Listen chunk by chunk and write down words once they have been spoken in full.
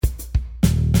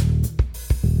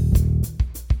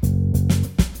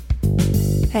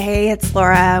Hey, it's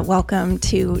Laura. Welcome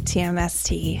to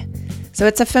TMST. So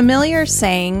it's a familiar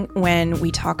saying when we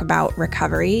talk about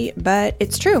recovery, but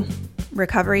it's true.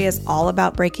 Recovery is all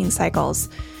about breaking cycles.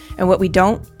 And what we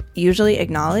don't usually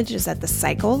acknowledge is that the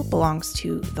cycle belongs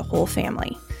to the whole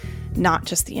family, not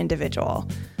just the individual.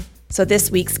 So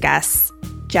this week's guests,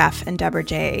 Jeff and Deborah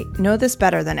J, know this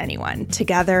better than anyone.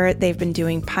 Together, they've been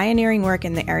doing pioneering work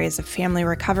in the areas of family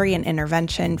recovery and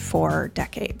intervention for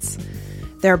decades.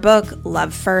 Their book,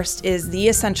 Love First, is the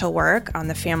essential work on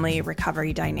the family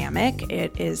recovery dynamic.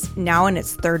 It is now in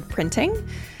its third printing,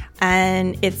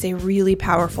 and it's a really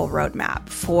powerful roadmap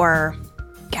for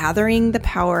gathering the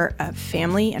power of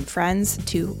family and friends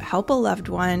to help a loved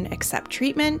one accept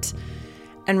treatment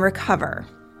and recover.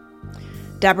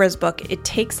 Deborah's book, It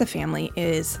Takes a Family,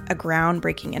 is a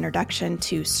groundbreaking introduction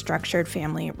to structured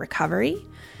family recovery.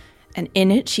 And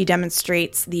in it, she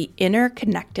demonstrates the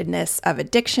interconnectedness of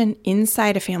addiction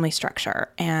inside a family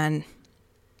structure and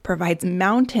provides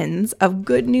mountains of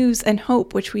good news and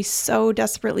hope, which we so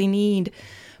desperately need,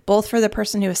 both for the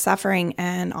person who is suffering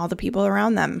and all the people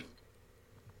around them.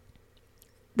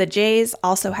 The Jays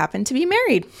also happen to be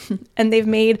married, and they've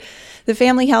made the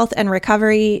family health and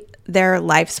recovery their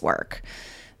life's work.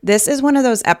 This is one of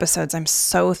those episodes I'm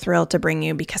so thrilled to bring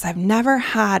you because I've never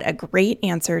had a great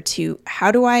answer to how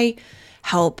do I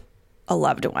help a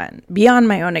loved one beyond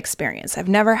my own experience. I've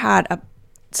never had a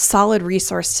solid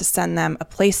resource to send them, a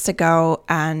place to go,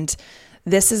 and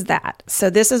this is that. So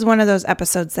this is one of those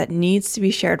episodes that needs to be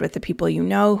shared with the people you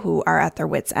know who are at their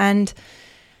wits' end.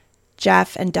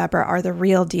 Jeff and Deborah are the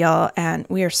real deal, and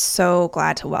we are so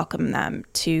glad to welcome them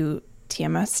to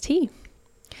TMST.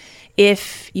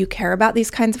 If you care about these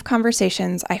kinds of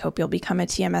conversations, I hope you'll become a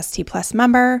TMST Plus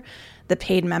member. The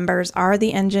paid members are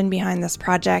the engine behind this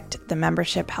project. The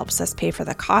membership helps us pay for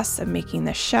the costs of making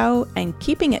this show and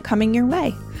keeping it coming your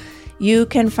way. You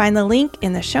can find the link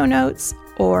in the show notes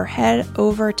or head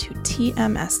over to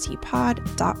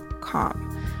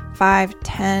tmstpod.com. 5,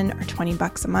 10, or 20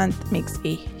 bucks a month makes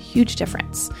a huge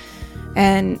difference.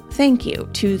 And thank you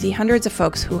to the hundreds of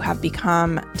folks who have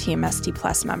become TMST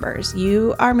Plus members.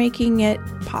 You are making it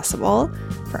possible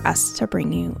for us to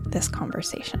bring you this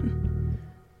conversation.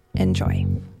 Enjoy.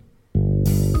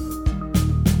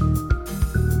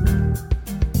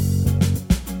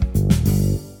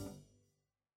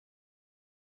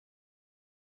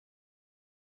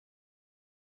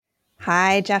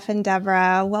 Hi, Jeff and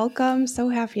Deborah. Welcome. So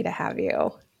happy to have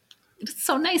you. It's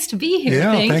so nice to be here.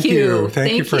 Yeah, thank you.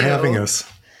 Thank you for having us.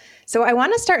 So I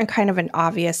want to start in kind of an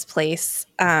obvious place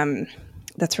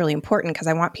that's really important because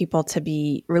I want people to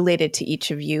be related to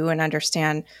each of you and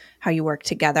understand how you work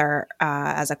together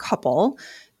as a couple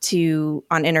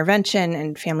on intervention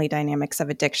and family dynamics of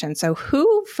addiction. So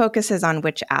who focuses on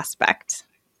which aspect?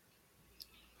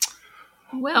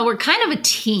 Well, we're kind of a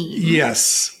team.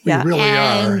 Yes, we really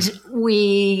are. And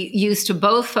we used to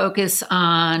both focus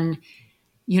on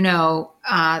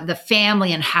the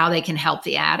family and how they can help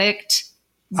the addict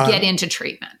get into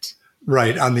treatment.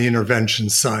 Right, on the intervention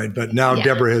side. But now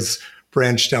Deborah has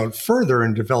branched out further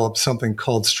and developed something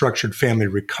called structured family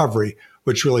recovery,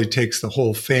 which really takes the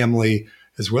whole family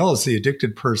as well as the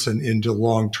addicted person into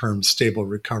long-term stable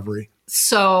recovery.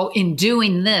 So in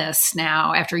doing this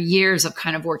now, after years of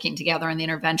kind of working together on the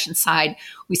intervention side,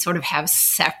 we sort of have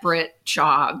separate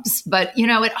jobs. But,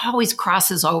 it always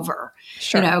crosses over,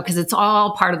 because it's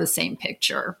all part of the same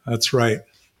picture. That's right.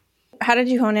 How did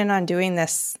you hone in on doing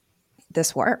this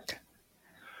work?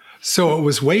 So it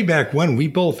was way back when we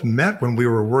both met when we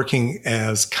were working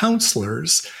as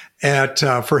counselors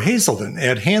for Hazelden,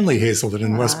 at Hanley Hazelden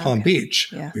in West Palm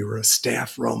Beach. Yeah. We were a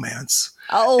staff romance.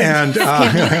 Oh, and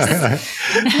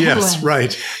yes,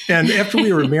 right. And after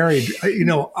we were married,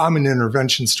 I'm an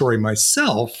intervention story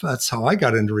myself. That's how I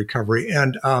got into recovery.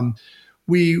 And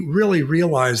we really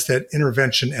realized that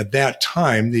intervention at that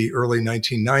time, the early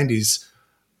 1990s,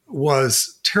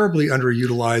 was terribly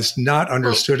underutilized, not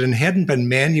understood, and hadn't been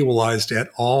manualized at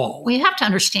all. We have to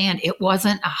understand it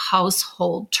wasn't a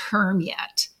household term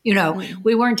yet.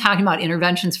 We weren't talking about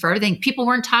interventions for everything. People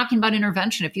weren't talking about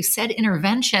intervention. If you said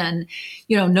intervention,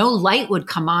 no light would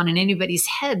come on in anybody's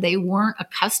head. They weren't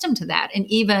accustomed to that. And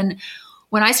even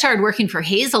when I started working for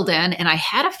Hazelden, and I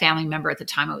had a family member at the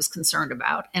time I was concerned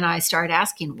about, and I started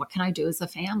asking, what can I do as a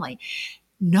family?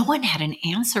 No one had an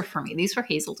answer for me. These were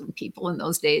Hazelden people in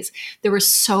those days. There were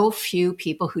so few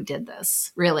people who did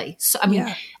this, really. So,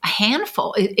 a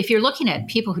handful. If you're looking at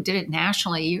people who did it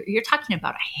nationally, you're talking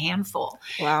about a handful.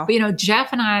 Wow. But,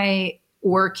 Jeff and I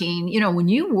working, when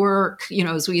you work,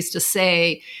 as we used to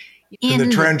say, In the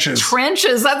trenches.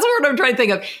 Trenches. That's what I'm trying to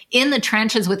think of. In the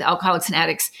trenches with alcoholics and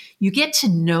addicts, you get to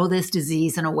know this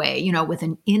disease in a way, with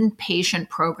an inpatient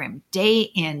program, day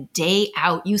in, day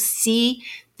out. You see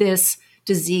this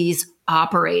disease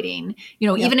operating.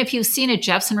 Even if you've seen it,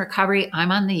 Jeff's in recovery.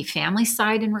 I'm on the family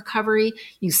side in recovery.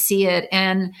 You see it.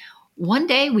 And one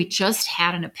day we just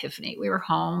had an epiphany. We were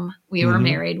home. We were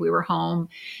married. We were home.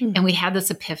 And we had this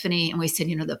epiphany. And we said,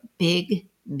 the big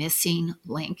missing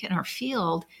link in our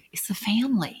field is the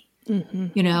family.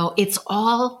 It's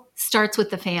all starts with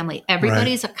the family.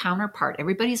 Everybody's a counterpart.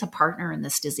 Everybody's a partner in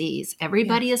this disease.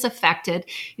 Everybody is affected.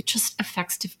 It just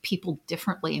affects people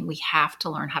differently. And we have to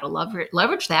learn how to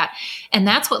leverage that. And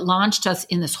that's what launched us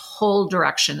in this whole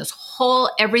direction, this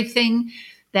whole everything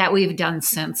that we've done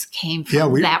since came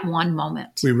from that one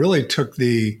moment. We really took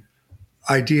the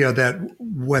idea that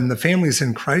when the family's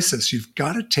in crisis, you've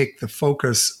got to take the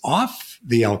focus off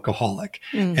the alcoholic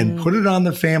and put it on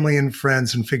the family and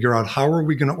friends and figure out how are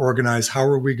we going to organize? How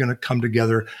are we going to come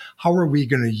together? How are we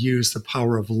going to use the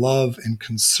power of love and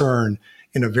concern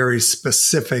in a very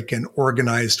specific and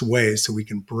organized way so we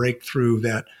can break through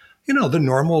that, the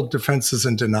normal defenses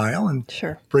and denial and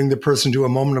bring the person to a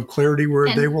moment of clarity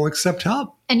where they will accept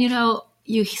help. And,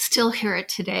 you still hear it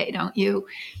today, don't you?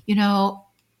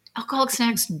 Alcoholics and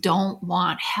addicts don't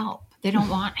want help. They don't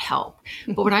want help.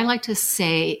 But what I like to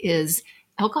say is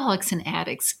alcoholics and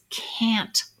addicts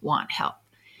can't want help.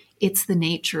 It's the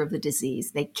nature of the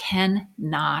disease. They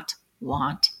cannot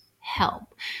want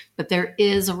help. But there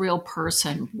is a real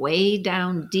person way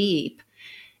down deep.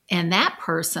 And that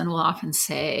person will often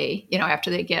say, after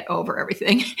they get over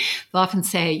everything, they'll often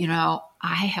say,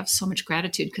 I have so much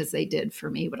gratitude because they did for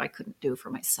me what I couldn't do for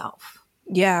myself.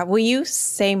 Yeah. Will you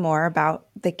say more about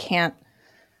they can't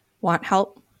want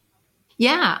help?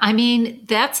 Yeah.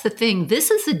 That's the thing.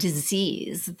 This is a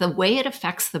disease. The way it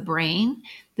affects the brain,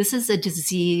 this is a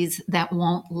disease that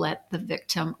won't let the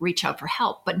victim reach out for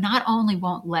help. But not only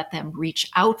won't let them reach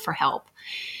out for help,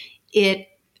 it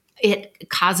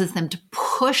causes them to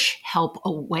push help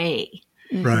away,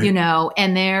 right.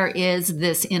 And there is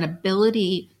this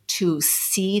inability to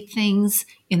see things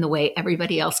in the way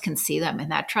everybody else can see them.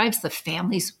 And that drives the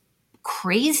families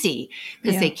crazy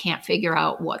because they can't figure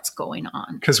out what's going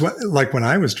on. Because when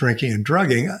I was drinking and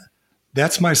drugging,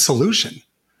 that's my solution.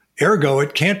 Ergo,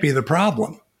 it can't be the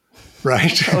problem.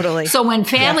 Right. Totally. So when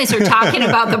families are talking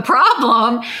about the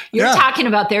problem, you're talking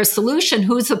about their solution.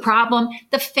 Who's the problem?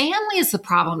 The family is the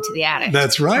problem to the addict.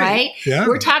 That's right. Right? Yeah.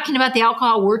 We're talking about the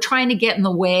alcohol. We're trying to get in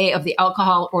the way of the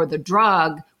alcohol or the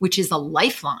drug, which is a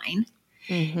lifeline.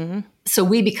 So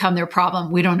we become their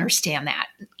problem. We don't understand that.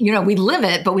 We live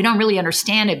it, but we don't really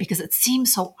understand it because it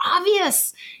seems so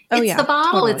obvious. It's the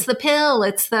bottle, it's the pill,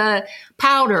 it's the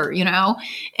powder,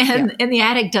 and the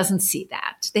addict doesn't see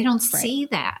that. They don't see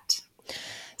that.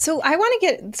 So I want to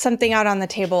get something out on the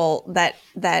table that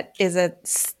is I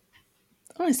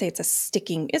want to say it's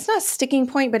not a sticking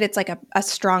point, but it's like a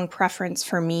strong preference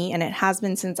for me. And it has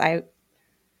been since I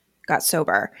got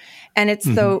sober. And it's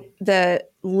the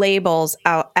labels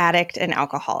addict and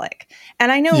alcoholic.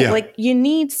 And I know you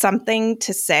need something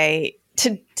to say,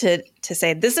 to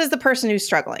say, this is the person who's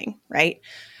struggling, right?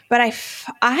 But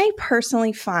I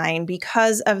personally find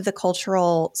because of the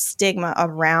cultural stigma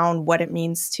around what it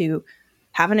means to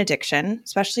have an addiction,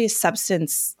 especially a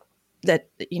substance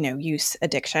use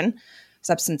addiction,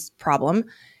 substance problem,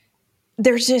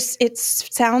 it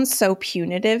sounds so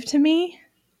punitive to me.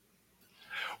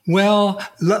 Well,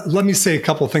 let me say a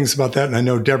couple of things about that. And I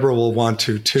know Deborah will want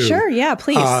to too. Sure. Yeah,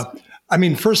 please.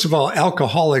 First of all,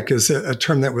 alcoholic is a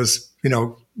term that was,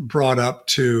 brought up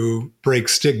to break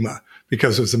stigma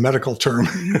because it was a medical term.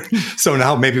 So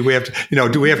now maybe we have to,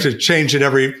 do we have to change it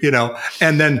every,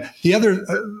 and then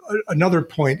another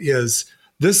point is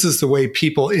this is the way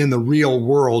people in the real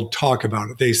world talk about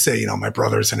it. They say, my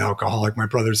brother's an alcoholic, my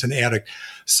brother's an addict.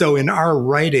 So in our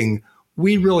writing,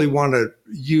 we really want to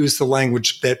use the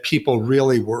language that people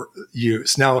really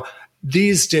use. Now,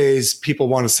 these days, people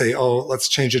want to say, let's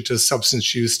change it to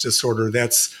substance use disorder.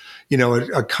 That's,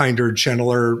 a kinder,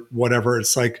 gentler, whatever.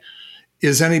 It's like,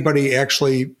 is anybody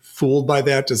actually fooled by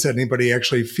that? Does anybody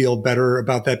actually feel better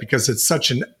about that? Because it's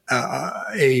such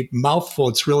a mouthful.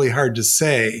 It's really hard to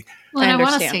say. Well, and I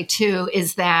want to say too,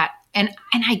 is that, and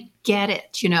I get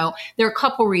it, there are a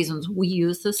couple reasons we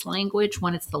use this language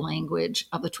when it's the language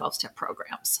of the 12-step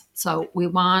programs. So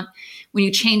when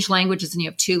you change languages and you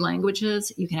have two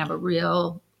languages, you can have a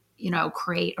real,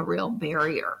 create a real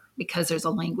barrier because there's a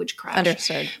language crash.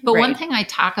 Understood. But one thing I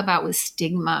talk about with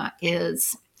stigma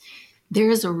is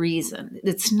there's a reason.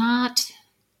 It's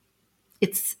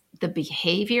the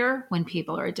behavior when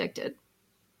people are addicted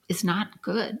is not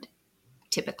good.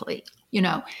 typically. You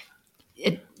know,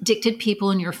 addicted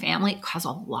people in your family cause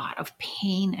a lot of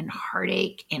pain and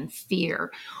heartache and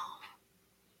fear.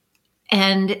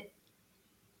 And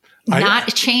not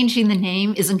changing the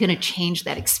name isn't going to change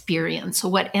that experience. So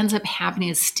what ends up happening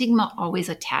is stigma always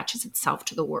attaches itself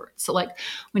to the word. So like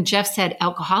when Jeff said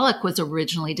alcoholic was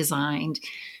originally designed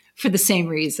for the same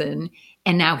reason,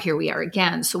 and now here we are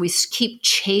again. So we keep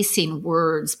chasing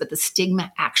words, but the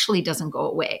stigma actually doesn't go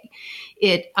away.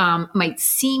 It might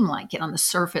seem like it on the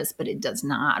surface, but it does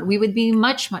not. We would be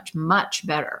much, much, much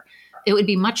better. It would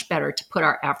be much better to put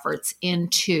our efforts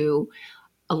into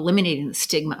eliminating the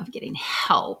stigma of getting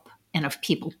help and of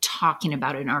people talking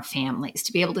about it in our families,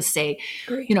 to be able to say,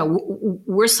 you know,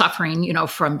 we're suffering, you know,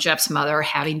 from Jeff's mother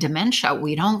having dementia.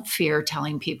 We don't fear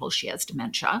telling people she has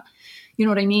dementia. You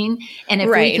know what I mean? And if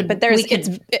right, we could,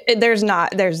 but there's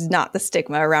not the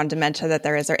stigma around dementia that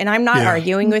there is there. And I'm not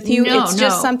arguing with you. It's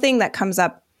just something that comes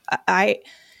up. I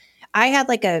had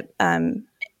like a and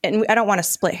I don't want to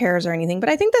split hairs or anything, but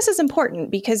I think this is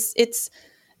important because it's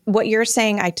what you're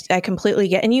saying. I completely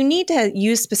get, and you need to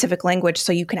use specific language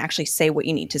so you can actually say what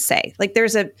you need to say. Like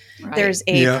there's a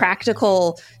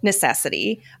practical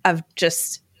necessity of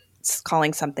just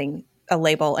calling something a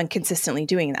label and consistently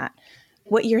doing that.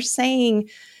 What you're saying,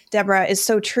 Deborah, is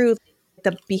so true.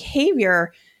 The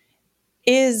behavior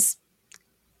is,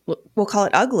 we'll call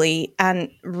it ugly and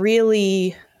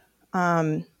really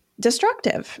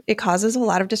destructive. It causes a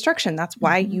lot of destruction. That's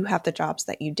why you have the jobs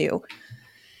that you do.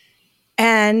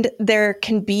 And there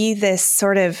can be this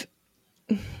sort of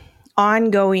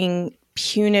ongoing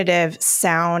punitive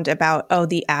sound about, oh,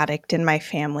 the addict in my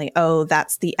family. Oh,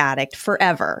 that's the addict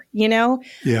forever. You know,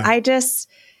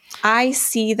 I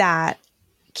see that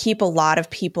keep a lot of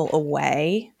people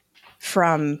away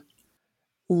from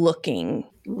looking.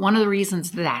 One of the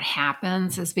reasons that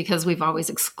happens is because we've always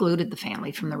excluded the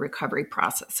family from the recovery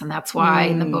process. And that's why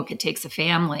in the book, It Takes a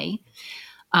Family,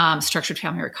 Structured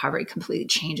Family Recovery completely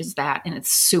changes that in its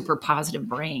super positive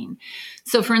brain.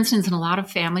 So for instance, in a lot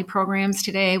of family programs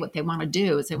today, what they want to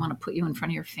do is they want to put you in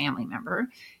front of your family member,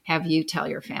 have you tell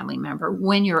your family member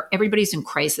when everybody's in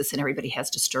crisis and everybody has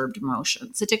disturbed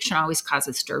emotions. Addiction always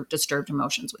causes disturbed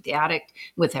emotions with the addict,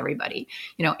 with everybody.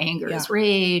 You know, anger is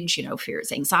rage, you know, fear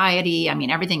is anxiety. I mean,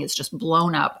 everything is just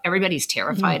blown up. Everybody's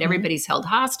terrified. Everybody's held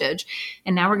hostage.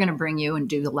 And now we're going to bring you and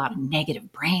do a lot of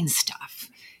negative brain stuff.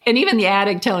 And even the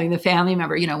addict telling the family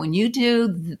member, you know, when you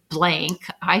do blank,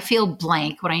 I feel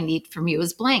blank. What I need from you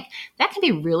is blank. That can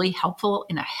be really helpful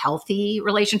in a healthy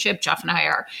relationship. Jeff and I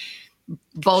are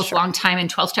both long time in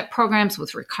 12-step programs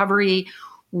with recovery.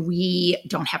 We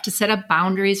don't have to set up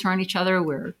boundaries around each other.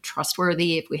 We're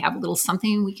trustworthy. If we have a little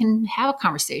something, we can have a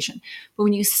conversation. But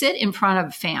when you sit in front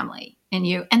of family and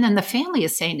then the family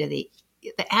is saying to the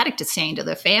addict is saying to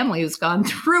the family who's gone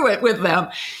through it with them,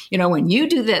 you know, when you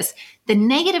do this, the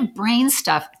negative brain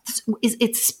stuff,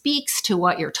 it speaks to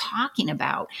what you're talking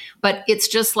about. But it's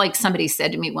just like somebody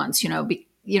said to me once,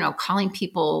 calling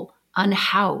people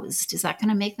unhoused, is that going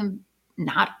to make them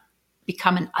not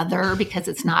become an other because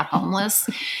it's not homeless?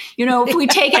 You know, if we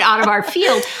take it out of our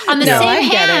field. On the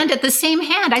same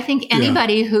hand, I think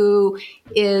anybody who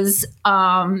is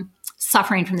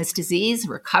suffering from this disease,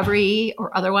 recovery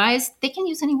or otherwise, they can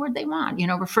use any word they want. You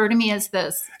know, refer to me as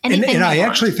this. And I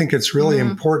actually think it's really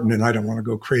important, and I don't want to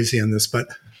go crazy on this, but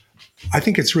I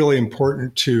think it's really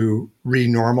important to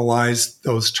renormalize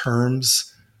those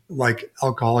terms like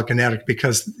alcoholic and addict,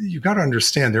 because you got to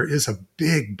understand there is a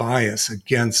big bias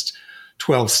against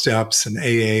 12 steps and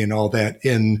AA and all that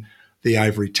in the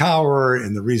ivory tower,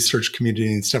 in the research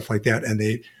community and stuff like that. And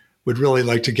they would really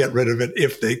like to get rid of it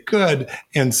if they could.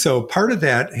 And so part of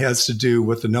that has to do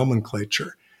with the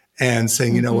nomenclature and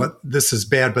saying, you know what, this is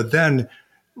bad. But then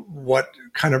what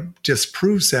kind of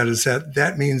disproves that is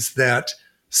that means that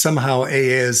somehow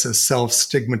AA is a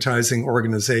self-stigmatizing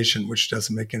organization, which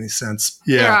doesn't make any sense.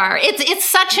 Yeah. There are. It's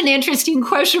such an interesting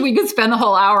question. We could spend the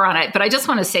whole hour on it. But I just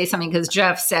want to say something because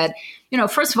Jeff said, you know,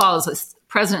 first of all, as a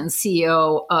president and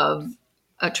CEO of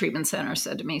a treatment center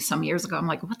said to me some years ago, I'm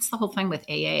like, what's the whole thing with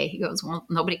AA? He goes, well,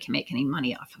 nobody can make any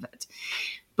money off of it.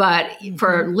 But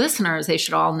for listeners, they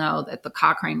should all know that the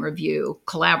Cochrane Review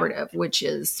Collaborative, which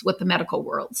is what the medical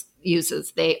world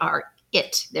uses, they're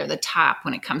the top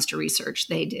when it comes to research.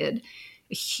 They did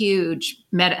a huge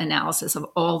meta-analysis of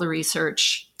all the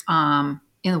research in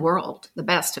the world, the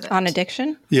best of it. On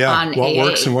addiction? Yeah, on what AA,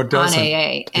 works and what doesn't. On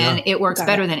AA. And it works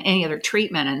better than any other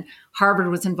treatment. And Harvard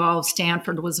was involved,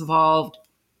 Stanford was involved.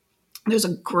 There's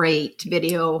a great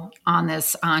video on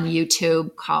this on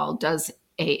YouTube called Does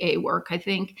AA Work, I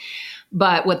think.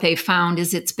 But what they found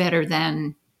is it's better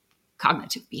than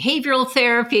cognitive behavioral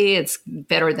therapy. It's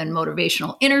better than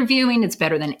motivational interviewing. It's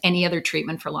better than any other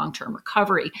treatment for long-term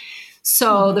recovery.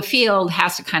 So the field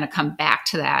has to kind of come back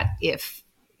to that if,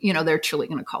 they're truly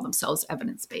going to call themselves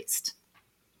evidence-based.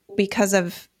 Because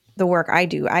of the work I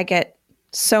do, I get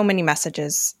so many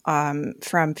messages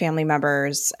from family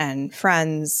members and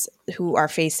friends who are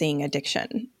facing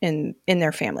addiction in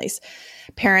their families.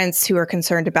 Parents who are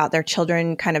concerned about their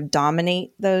children kind of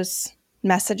dominate those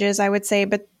messages, I would say,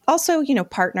 but also,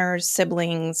 partners,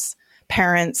 siblings,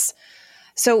 parents.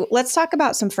 So let's talk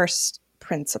about some first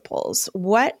principles.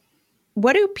 What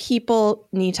do people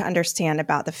need to understand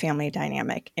about the family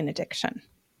dynamic in addiction?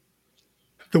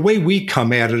 The way we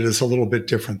come at it is a little bit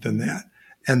different than that.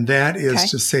 And that is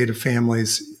to say to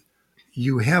families,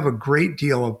 you have a great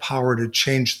deal of power to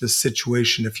change the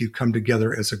situation if you come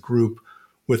together as a group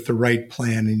with the right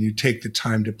plan and you take the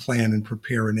time to plan and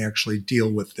prepare and actually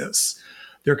deal with this.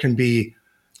 There can be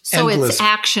endless... it's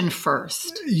action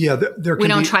first. Yeah. We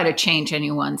don't try to change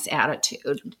anyone's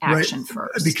attitude. Action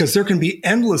first. Because there can be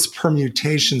endless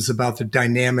permutations about the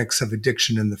dynamics of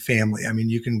addiction in the family. I mean,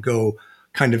 you can go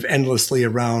kind of endlessly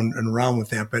around and around with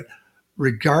that. But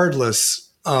regardless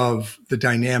of the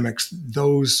dynamics,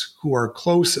 those who are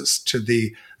closest to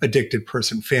the addicted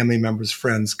person, family members,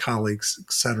 friends, colleagues,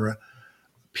 etc.,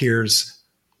 peers,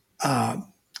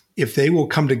 if they will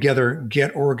come together,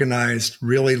 get organized,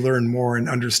 really learn more and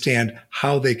understand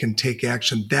how they can take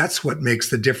action, that's what makes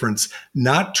the difference,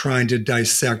 not trying to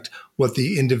dissect what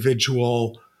the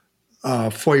individual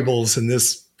foibles in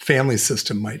this family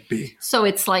system might be. So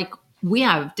it's like we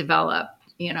have developed,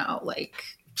 like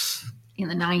in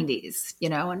the 90s,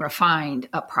 and refined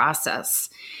a process.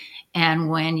 And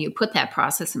when you put that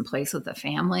process in place with the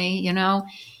family,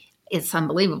 it's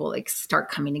unbelievable. They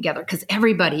start coming together because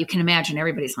everybody, you can imagine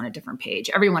everybody's on a different page.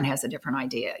 Everyone has a different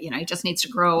idea. He just needs to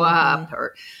grow up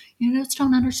or, just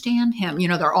don't understand him.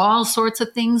 There are all sorts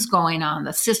of things going on.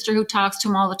 The sister who talks to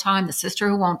him all the time, the sister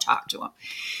who won't talk to him.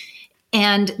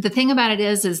 And the thing about it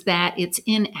is that it's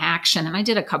in action. And I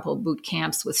did a couple of boot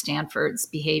camps with Stanford's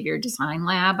Behavior Design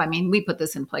Lab. I mean, we put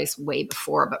this in place way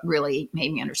before, but really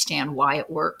made me understand why it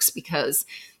works, because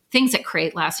things that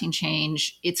create lasting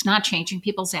change, it's not changing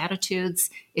people's attitudes.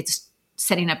 It's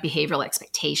setting up behavioral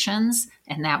expectations,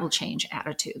 and that will change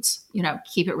attitudes.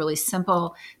 Keep it really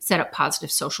simple, set up positive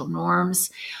social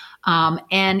norms.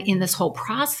 And in this whole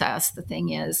process, the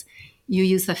thing is, you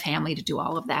use the family to do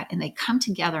all of that, and they come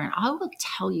together. And I will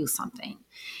tell you something.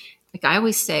 Like I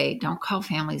always say, don't call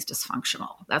families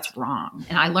dysfunctional. That's wrong.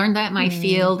 And I learned that in my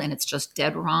field, and it's just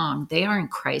dead wrong. They are in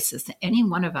crisis. Any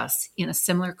one of us in a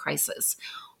similar crisis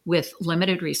with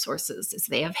limited resources as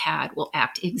they have had will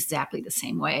act exactly the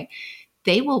same way.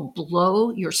 They will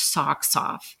blow your socks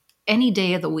off any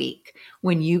day of the week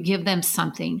when you give them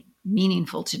something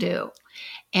meaningful to do.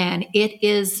 And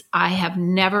I have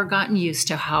never gotten used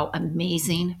to how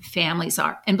amazing families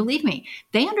are. And believe me,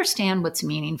 they understand what's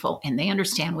meaningful and they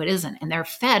understand what isn't. And they're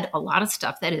fed a lot of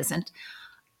stuff that isn't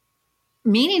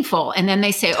meaningful. And then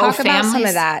they say, Talk about families. some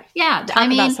of that. Yeah.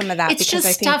 Talk about some of that, it's because just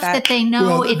I think stuff that they know.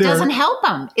 Well, it doesn't help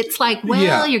them. It's like,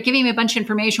 you're giving me a bunch of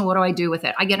information. What do I do with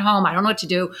it? I get home. I don't know what to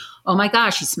do. Oh my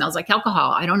gosh, he smells like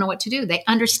alcohol. I don't know what to do. They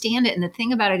understand it. And the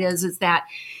thing about it is that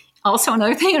also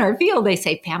another thing in our field, they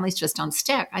say families just don't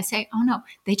stick. I say, oh no,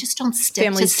 they just don't stick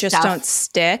Families to just stuff. don't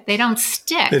stick? They don't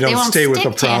stick. They don't won't stay with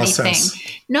stick the to process.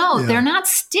 anything. No, they're not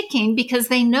sticking because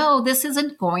they know this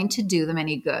isn't going to do them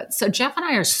any good. So Jeff and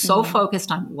I are so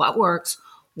focused on what works,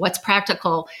 what's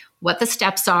practical, what the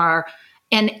steps are.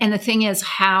 And the thing is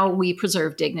how we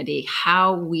preserve dignity,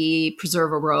 how we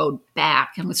preserve a road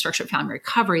back. And with structured family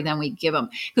recovery, then we give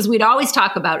them, because we'd always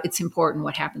talk about it's important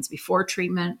what happens before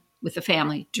treatment with the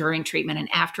family, during treatment, and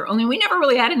after. Only we never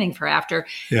really had anything for after.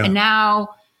 Yeah. And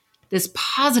now this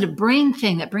positive brain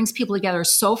thing that brings people together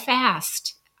so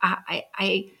fast.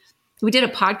 We did a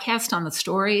podcast on the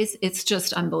stories. It's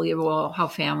just unbelievable how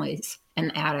families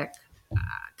and addict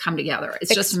come together.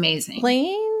 It's just amazing.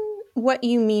 Explain what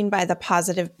you mean by the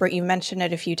positive. You mentioned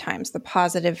it a few times. The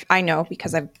positive, I know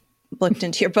because I've looked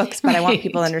into your books, but I want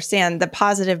people to understand the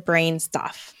positive brain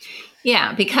stuff.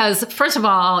 Yeah, because first of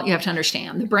all, you have to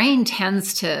understand the brain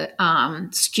tends to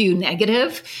skew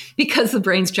negative because the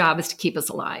brain's job is to keep us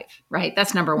alive, right?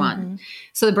 That's number one.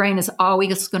 So the brain is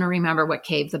always going to remember what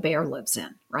cave the bear lives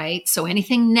in, right? So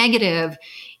anything negative,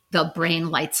 the brain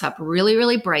lights up really,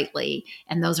 really brightly,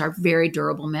 and those are very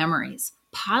durable memories.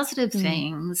 Positive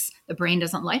things, the brain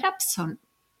doesn't light up so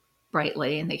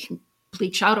brightly, and they can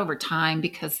bleach out over time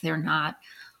because they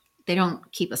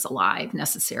don't keep us alive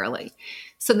necessarily.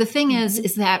 So the thing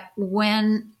is that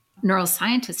when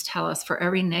neuroscientists tell us for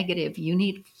every negative, you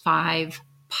need 5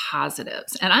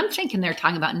 positives. And I'm thinking they're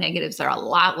talking about negatives that are a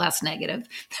lot less negative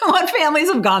than what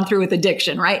families have gone through with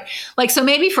addiction, right? Like, so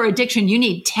maybe for addiction, you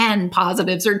need 10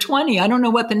 positives or 20. I don't know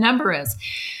what the number is.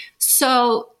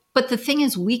 So, but the thing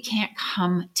is, we can't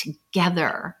come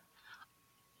together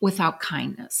without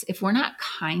kindness. If we're not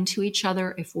kind to each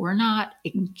other, if we're not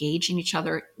engaging each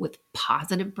other with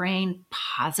positive brain,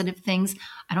 positive things,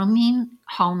 I don't mean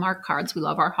Hallmark cards. We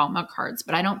love our Hallmark cards,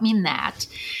 but I don't mean that.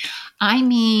 I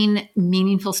mean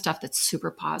meaningful stuff that's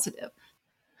super positive.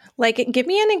 Like, give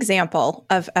me an example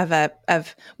of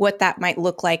what that might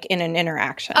look like in an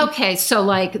interaction. Okay, so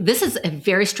like this is a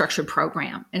very structured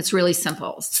program. And it's really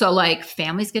simple. So like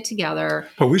families get together.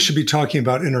 But we should be talking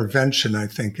about intervention, I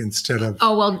think, instead of.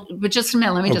 Oh, well, but just a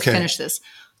minute. Let me just finish this.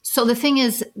 So the thing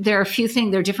is, there are a few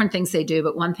things, there are different things they do,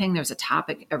 but one thing, there's a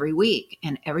topic every week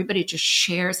and everybody just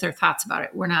shares their thoughts about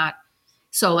it. We're not.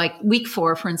 So like week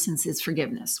 4, for instance, is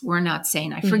forgiveness. We're not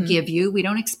saying, I forgive you. We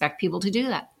don't expect people to do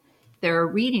that. There are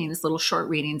readings, little short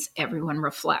readings, everyone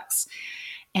reflects.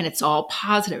 And it's all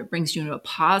positive. It brings you to a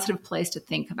positive place to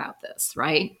think about this,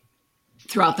 right?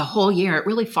 Throughout the whole year, it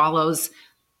really follows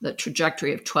the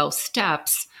trajectory of 12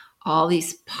 steps, all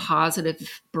these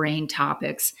positive brain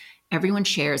topics. Everyone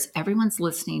shares, everyone's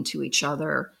listening to each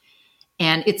other.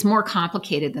 And it's more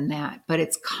complicated than that, but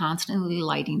it's constantly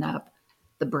lighting up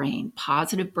the brain,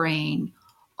 positive brain.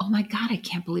 Oh my God, I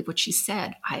can't believe what she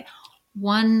said.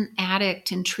 One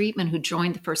addict in treatment who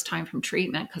joined the first time from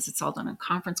treatment, because it's all done on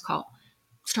conference call,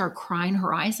 started crying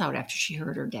her eyes out after she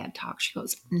heard her dad talk. She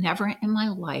goes, never in my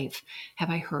life have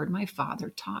I heard my father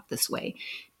talk this way.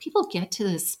 People get to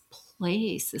this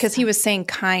place. Because he was saying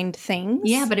kind things?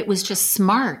 Yeah, but it was just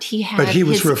smart. But he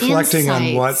was reflecting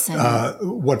on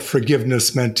what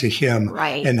forgiveness meant to him,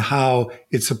 right, and how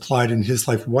it's applied in his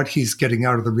life, what he's getting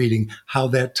out of the reading, how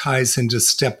that ties into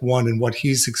step 1 and what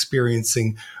he's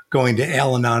experiencing going to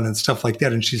Al-Anon and stuff like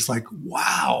that. And she's like,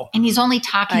 wow. And he's only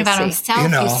talking about himself,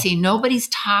 you see. Nobody's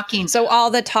talking. So all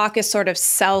the talk is sort of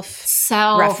self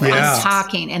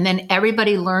talking. And then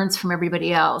everybody learns from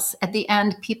everybody else. At the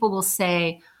end, people will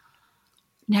say,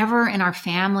 never in our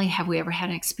family have we ever had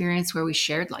an experience where we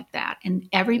shared like that. And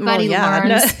everybody learns.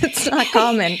 No, it's not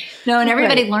common. No, and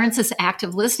everybody learns this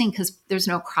active listening because there's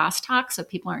no crosstalk, so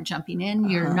people aren't jumping in.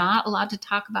 You're not allowed to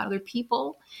talk about other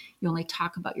people. You only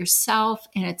talk about yourself,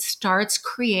 and it starts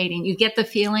creating, you get the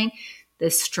feeling,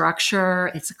 this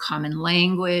structure, it's a common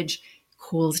language,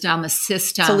 cools down the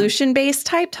system. Solution-based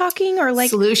type talking, or like?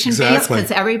 Solution-based,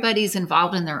 because everybody's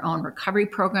involved in their own recovery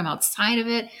program outside of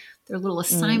it. There are little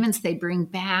assignments they bring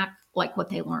back, like what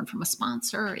they learned from a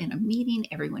sponsor in a meeting.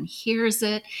 Everyone hears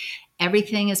it.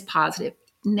 Everything is positive.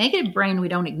 Negative brain, we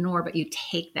don't ignore, but you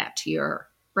take that to your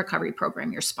recovery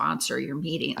program, your sponsor, your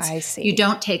meetings. I see. You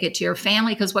don't take it to your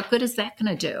family because what good is that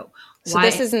going to do? So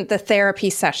this isn't the therapy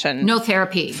session. No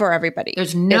therapy. For everybody.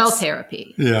 There's no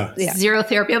therapy. Yeah. Zero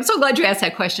therapy. I'm so glad you asked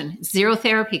that question. Zero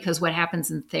therapy, because what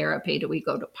happens in therapy? Do we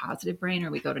go to positive brain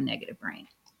or we go to negative brain?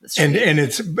 And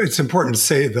it's important to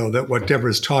say, though, that what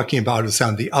Deborah's talking about is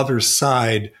on the other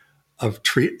side of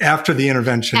after the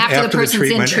intervention, after the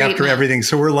treatment, after everything.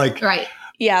 So we're like... Right.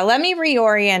 Yeah, let me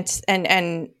reorient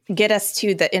and get us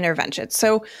to the intervention.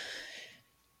 So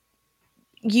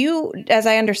you, as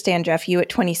I understand, Jeff, you at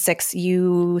 26,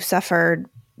 you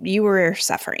were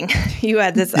suffering. You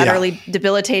had this utterly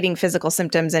debilitating physical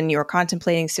symptoms and you were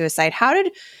contemplating suicide. How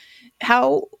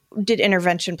did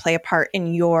intervention play a part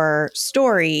in your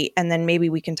story? And then maybe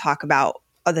we can talk about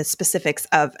the specifics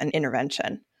of an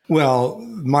intervention. Well,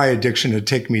 my addiction had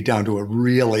taken me down to a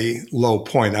really low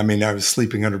point. I mean, I was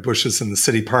sleeping under bushes in the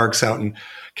city parks out in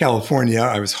California.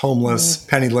 I was homeless,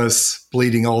 penniless,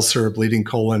 bleeding ulcer, bleeding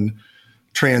colon,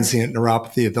 transient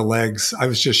neuropathy of the legs. I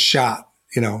was just shot,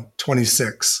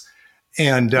 26.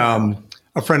 And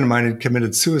a friend of mine had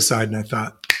committed suicide, and I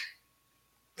thought,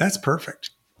 that's perfect.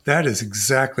 That is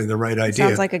exactly the right idea.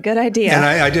 Sounds like a good idea. And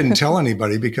I didn't tell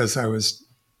anybody because I was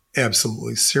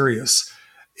absolutely serious.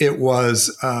 It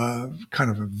was kind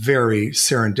of a very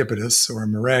serendipitous or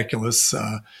miraculous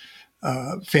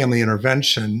family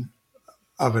intervention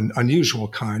of an unusual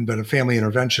kind, but a family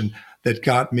intervention that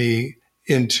got me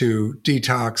into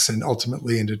detox and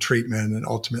ultimately into treatment and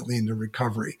ultimately into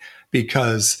recovery,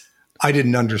 because I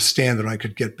didn't understand that I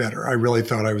could get better. I really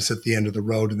thought I was at the end of the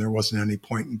road and there wasn't any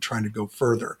point in trying to go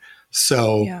further.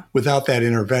 So without that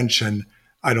intervention,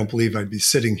 I don't believe I'd be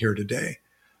sitting here today.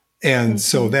 And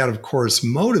so that, of course,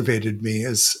 motivated me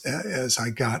as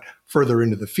I got further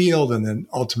into the field and then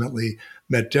ultimately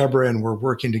met Deborah, and we're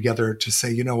working together to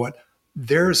say, you know what,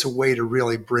 there's a way to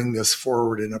really bring this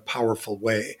forward in a powerful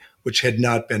way, which had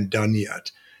not been done yet.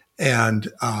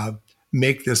 And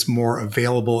make this more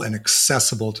available and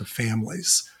accessible to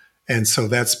families. And so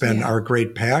that's been our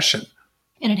great passion.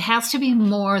 And it has to be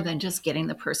more than just getting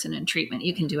the person in treatment.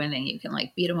 You can do anything. You can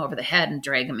like beat them over the head and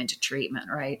drag them into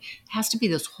treatment, right? It has to be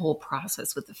this whole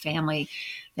process with the family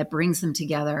that brings them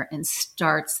together and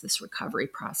starts this recovery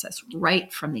process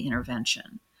right from the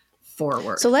intervention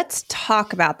forward. So let's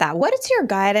talk about that. What is your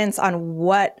guidance on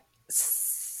what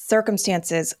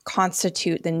circumstances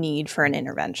constitute the need for an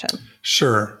intervention?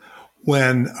 Sure.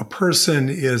 When a person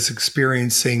is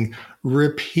experiencing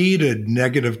repeated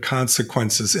negative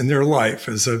consequences in their life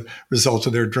as a result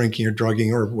of their drinking or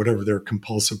drugging or whatever their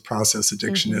compulsive process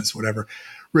addiction is, whatever,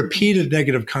 repeated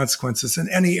negative consequences in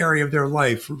any area of their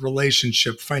life,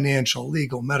 relationship, financial,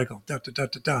 legal, medical,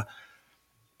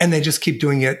 and they just keep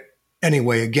doing it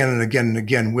anyway, again and again and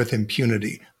again with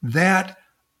impunity. That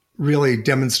really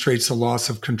demonstrates a loss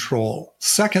of control.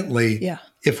 Secondly,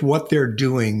 if what they're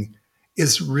doing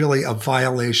is really a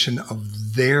violation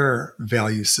of their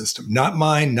value system, not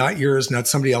mine, not yours, not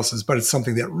somebody else's, but it's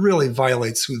something that really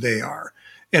violates who they are.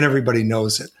 And everybody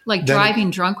knows it. Like driving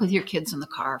drunk with your kids in the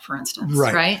car, for instance,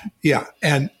 right? Yeah.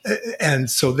 And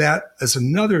so that is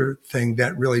another thing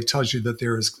that really tells you that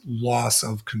there is loss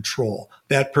of control.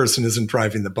 That person isn't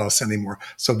driving the bus anymore.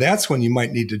 So that's when you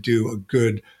might need to do a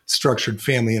good structured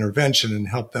family intervention and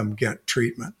help them get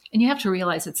treatment. And you have to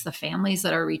realize it's the families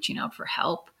that are reaching out for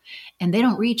help. And they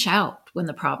don't reach out when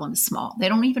the problem is small. They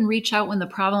don't even reach out when the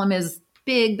problem is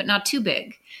big, but not too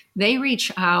big. They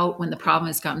reach out when the problem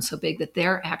has gotten so big that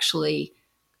they're actually,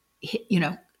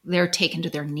 they're taken to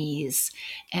their knees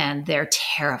and they're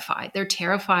terrified. They're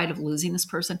terrified of losing this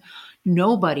person.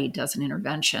 Nobody does an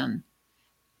intervention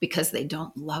because they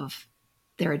don't love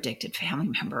their addicted family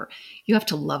member. You have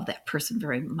to love that person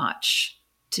very much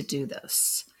to do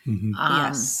this.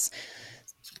 Yes.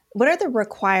 What are the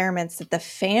requirements that the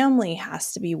family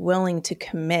has to be willing to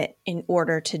commit in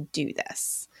order to do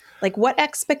this? Like, what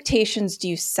expectations do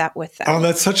you set with them? Oh,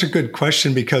 that's such a good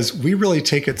question, because we really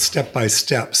take it step by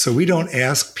step. So we don't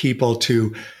ask people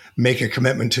to make a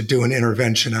commitment to do an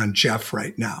intervention on Jeff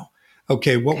right now.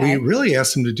 Okay, what we really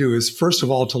ask them to do is, first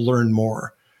of all, to learn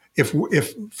more. If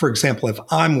for example, if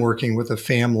I'm working with a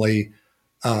family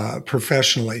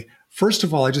professionally, first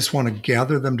of all, I just want to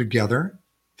gather them together.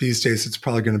 These days, it's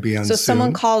probably going to be on Zoom.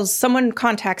 So someone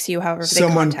contacts you, however they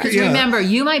contact you. Remember,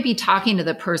 you might be talking to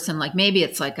the person, like maybe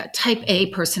it's like a type A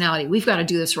personality. We've got to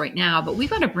do this right now, but we've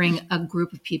got to bring a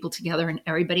group of people together and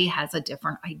everybody has a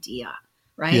different idea,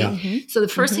 right? Yeah. So the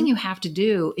first thing you have to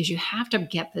do is you have to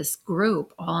get this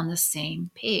group all on the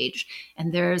same page.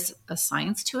 And there's a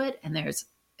science to it, and there's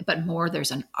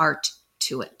an art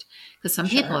to it. Because some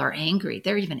people are angry.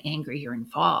 They're even angry you're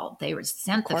involved. They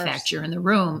resent the fact you're in the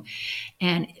room.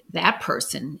 And that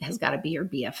person has got to be your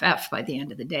BFF by the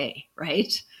end of the day,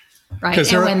 right? Right.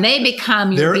 And when they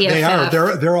become your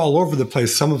BFF. They're all over the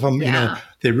place. Some of them,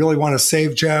 they really want to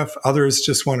save Jeff. Others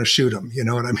just want to shoot him. You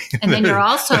know what I mean? And then you're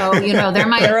also,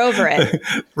 they're over it.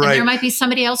 Right. And there might be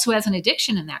somebody else who has an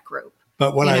addiction in that group.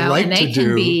 But what I like to do, and they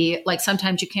can be like,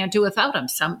 sometimes you can't do without them.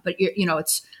 But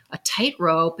it's a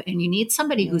tightrope, and you need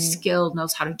somebody who's skilled,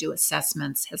 knows how to do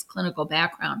assessments, has clinical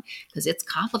background, because it's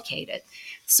complicated.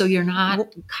 So you're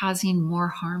not causing more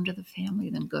harm to the family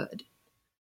than good.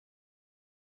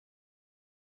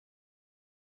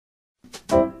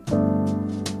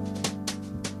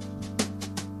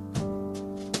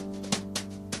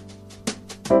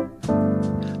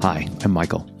 Hi, I'm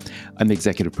Michael. I'm the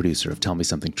executive producer of Tell Me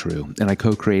Something True, and I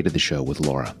co-created the show with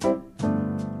Laura.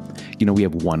 We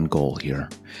have one goal here: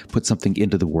 put something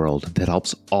into the world that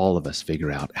helps all of us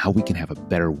figure out how we can have a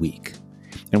better week.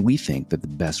 And we think that the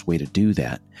best way to do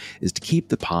that is to keep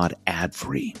the pod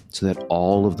ad-free, so that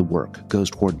all of the work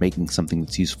goes toward making something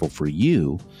that's useful for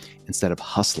you instead of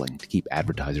hustling to keep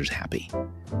advertisers happy.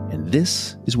 And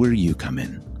this is where you come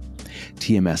in.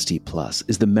 TMST Plus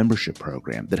is the membership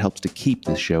program that helps to keep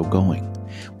this show going.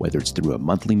 Whether it's through a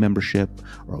monthly membership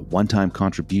or a one-time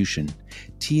contribution,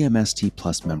 TMST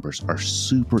Plus members are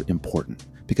super important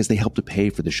because they help to pay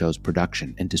for the show's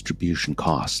production and distribution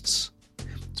costs.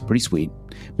 It's pretty sweet,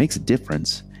 makes a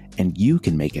difference, and you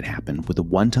can make it happen with a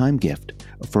one-time gift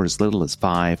for as little as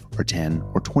 $5 or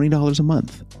 $10 or $20 a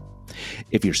month.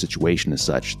 If your situation is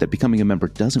such that becoming a member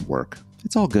doesn't work,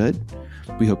 it's all good.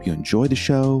 We hope you enjoy the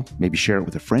show, maybe share it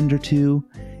with a friend or two,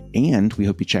 and we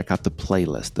hope you check out the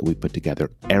playlist that we put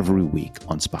together every week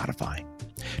on Spotify.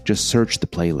 Just search the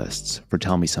playlists for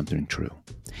Tell Me Something True.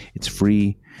 It's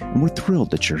free, and we're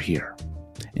thrilled that you're here.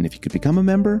 And if you could become a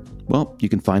member, well, you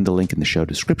can find the link in the show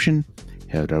description.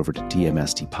 Head over to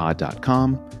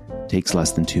tmstpod.com. Takes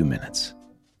less than 2 minutes.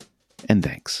 And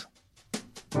thanks.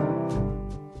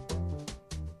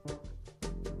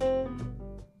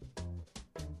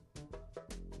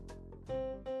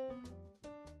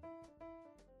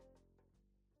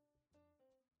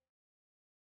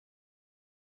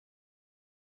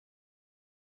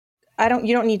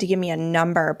 you don't need to give me a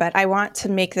number, but I want to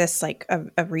make this like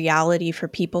a reality for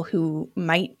people who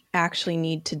might actually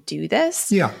need to do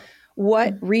this. Yeah.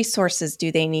 What resources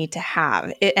do they need to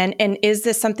have? And is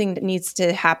this something that needs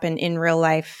to happen in real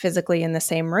life, physically in the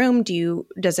same room?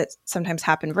 Does it sometimes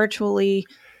happen virtually?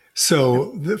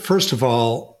 So first of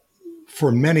all,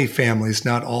 for many families,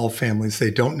 not all families,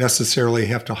 they don't necessarily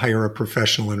have to hire a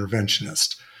professional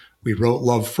interventionist. We wrote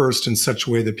Love First in such a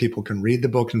way that people can read the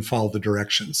book and follow the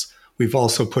directions. We've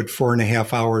also put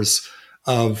 4.5 hours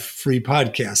of free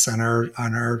podcasts on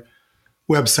our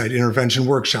website, Intervention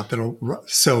Workshop.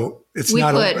 So it's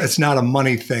not a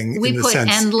money thing. We in the put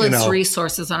sense, endless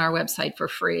resources on our website for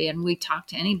free, and we talk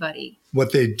to anybody.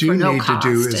 What they do need to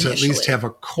do is at least have a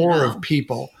core of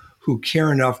people who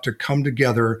care enough to come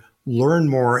together, learn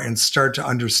more, and start to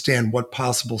understand what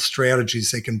possible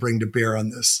strategies they can bring to bear on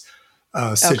this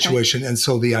situation. Okay. And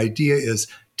so the idea is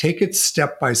take it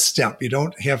step by step. You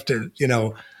don't have to,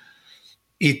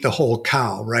 eat the whole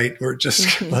cow, right? Or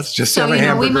just let's just have a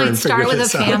hamburger. We might and start with a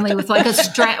family with like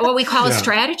what we call Yeah. a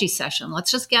strategy session. Let's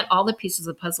just get all the pieces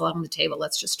of the puzzle out on the table.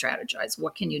 Let's just strategize.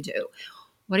 What can you do?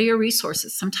 What are your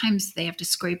resources? Sometimes they have to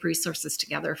scrape resources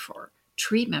together for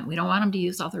treatment. We don't want them to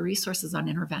use all the resources on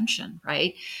intervention,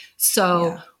 right?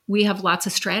 So we have lots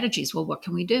of strategies. Well, what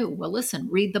can we do? Well, listen,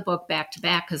 read the book back to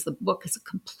back because the book is a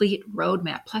complete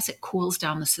roadmap. Plus, it cools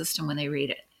down the system when they read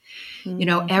it.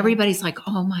 Everybody's like,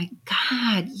 oh my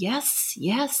God, yes,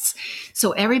 yes.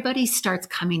 So everybody starts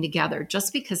coming together.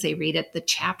 Just because they read it, the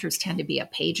chapters tend to be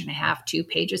 1.5 pages, 2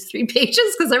 pages, 3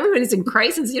 pages, because everybody's in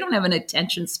crisis. You don't have an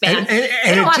attention span.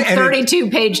 You don't want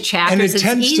 32-page chapters. It's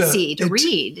easy to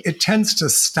read. It tends to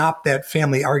stop that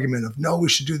family argument of, no, we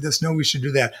should do this, no, we should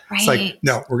do that. Right. It's like,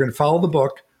 no, we're going to follow the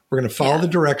book. We're going to follow the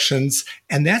directions.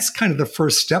 And that's kind of the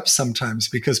first step sometimes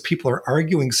because people are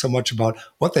arguing so much about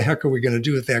what the heck are we going to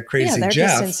do with that crazy they're Jeff?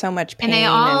 just in so much pain.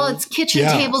 And it's kitchen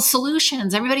table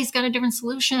solutions. Everybody's got a different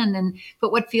solution.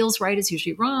 But what feels right is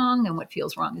usually wrong. And what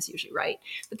feels wrong is usually right.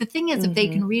 But the thing is, if they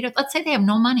can read it, let's say they have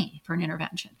no money for an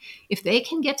intervention. If they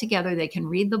can get together, they can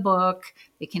read the book.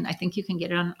 I think you can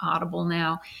get it on Audible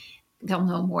now. They'll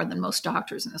know more than most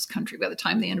doctors in this country by the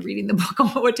time they end up reading the book on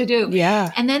what to do.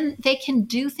 Yeah. And then they can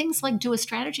do things like do a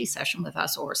strategy session with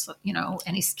us or,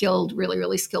 any skilled, really,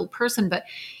 really skilled person. But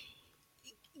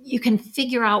you can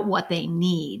figure out what they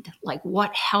need. Like,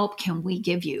 what help can we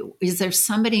give you? Is there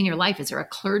somebody in your life? Is there a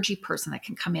clergy person that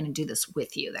can come in and do this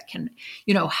with you? That can,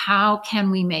 how can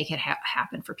we make it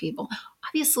happen for people?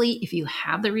 Obviously, if you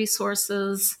have the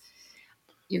resources,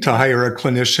 to hire a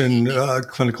clinician,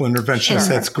 clinical interventionist,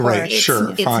 that's great.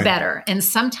 It's fine. better. And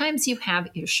sometimes you have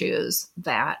issues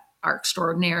that are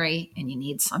extraordinary and you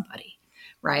need somebody,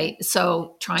 right?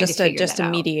 So trying to figure that out. Just a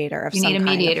mediator of you some need a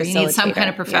mediator. Kind of you need some kind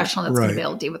of professional that's going to Right. be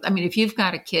able to deal with. I mean, if you've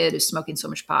got a kid who's smoking so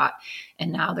much pot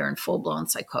and now they're in full-blown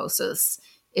psychosis,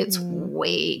 it's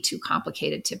way too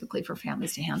complicated typically for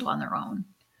families to handle on their own.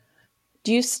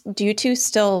 Do you two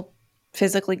still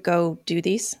physically go do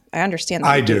these? I understand that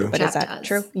I you do. But Jeff is that does.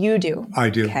 true? You do. I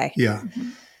do. Okay. Yeah.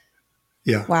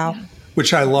 Yeah. Wow.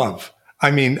 Which I love. I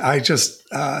mean, it's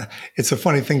a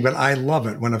funny thing, but I love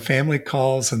it when a family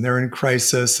calls and they're in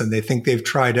crisis and they think they've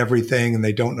tried everything and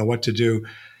they don't know what to do.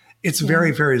 It's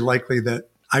very, very likely that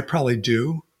I probably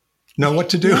do know what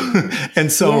to do.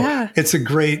 And so it's a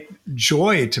great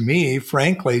joy to me,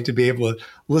 frankly, to be able to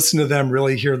listen to them,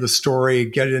 really hear the story,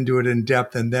 get into it in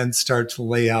depth, and then start to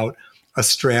lay out a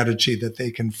strategy that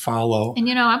they can follow. And,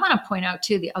 I want to point out,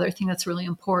 too, the other thing that's really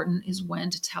important is when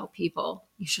to tell people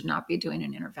you should not be doing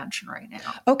an intervention right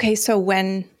now. Okay. So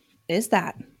when is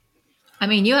that? I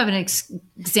mean, you have an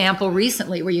example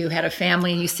recently where you had a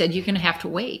family and you said you're going to have to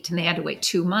wait. And they had to wait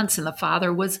 2 months. And the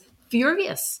father was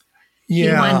furious.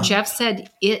 Yeah. When Jeff said,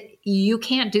 you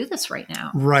can't do this right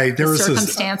now. Right. There was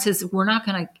circumstances, we're not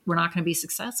going to be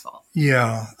successful.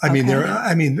 Yeah.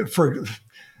 For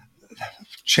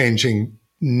changing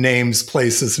names,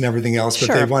 places, and everything else,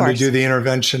 but they wanted to do the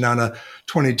intervention on a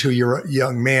 22-year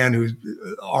young man who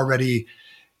already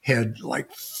had like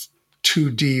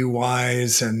 2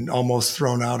 DUIs and almost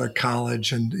thrown out of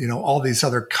college and, all these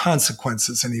other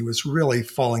consequences. And he was really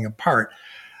falling apart.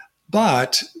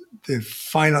 But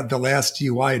the last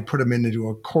DUI had put him into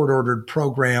a court-ordered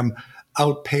program,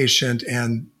 outpatient,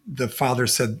 and the father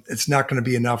said, it's not going to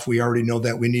be enough. We already know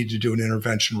that. We need to do an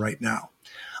intervention right now.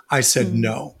 I said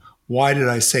no. Why did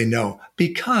I say no?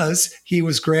 Because he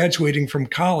was graduating from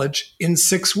college in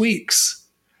 6 weeks.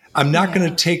 I'm not going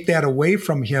to take that away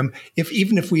from him.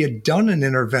 Even if we had done an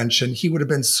intervention, he would have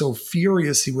been so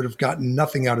furious he would have gotten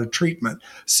nothing out of treatment.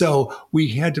 So we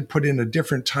had to put in a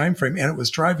different time frame, and it was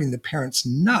driving the parents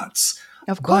nuts.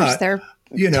 Of course, they're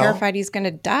terrified he's going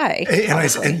to die.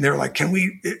 And they're like,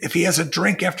 if he has a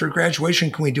drink after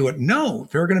graduation, can we do it? No,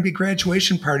 there are going to be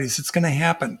graduation parties. It's going to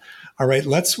happen. All right,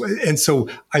 and so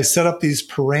I set up these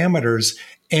parameters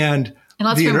and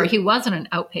let's remember, he wasn't an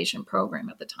outpatient program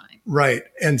at the time. Right.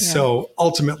 And so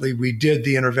ultimately we did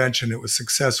the intervention. It was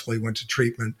successful. He went to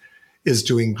treatment, is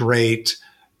doing great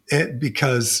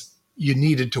because you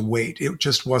needed to wait. It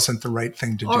just wasn't the right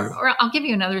thing to do. Or I'll give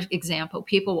you another example.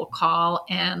 People will call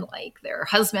and like their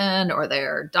husband or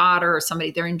their daughter or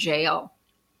somebody, they're in jail,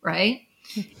 right?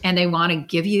 And they want to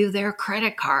give you their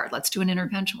credit card. Let's do an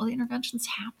intervention. Well, the intervention's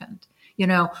happened.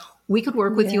 We could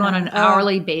work with you on an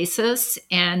hourly basis,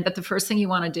 but the first thing you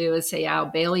want to do is say, I'll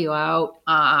bail you out.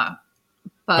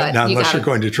 But not unless you're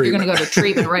going to treatment. You're going to go to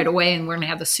treatment right away, and we're going to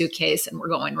have the suitcase, and we're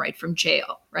going right from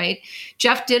jail, right?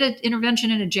 Jeff did an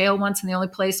intervention in a jail once, and the only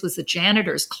place was the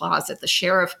janitor's closet. The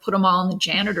sheriff put them all in the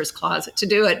janitor's closet to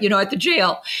do it, at the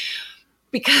jail.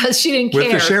 Because she didn't care.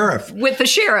 With the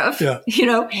sheriff.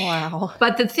 Yeah. Wow.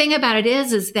 But the thing about it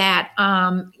is that,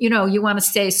 you want to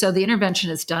say, so the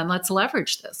intervention is done. Let's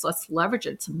leverage this. Let's leverage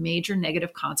it. It's a major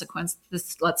negative consequence.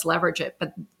 Let's leverage it.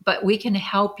 But we can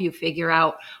help you figure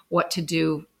out what to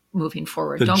do moving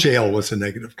forward. The jail was a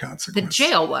negative consequence. The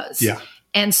jail was. Yeah.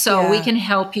 And so we can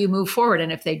help you move forward.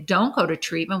 And if they don't go to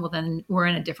treatment, well, then we're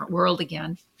in a different world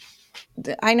again.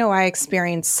 I know I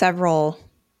experienced several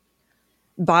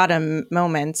bottom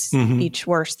moments, each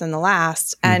worse than the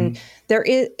last. And there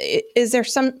is there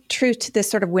some truth to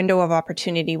this sort of window of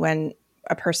opportunity when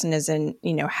a person is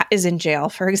in jail,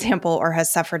 for example, or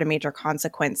has suffered a major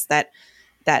consequence that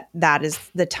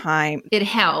is the time? It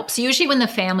helps. Usually when the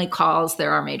family calls,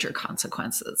 there are major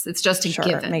consequences. It's just a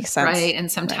given, it makes sense. Right?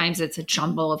 And sometimes it's a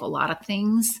jumble of a lot of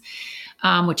things.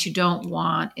 What you don't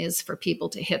want is for people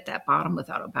to hit that bottom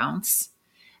without a bounce.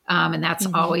 And that's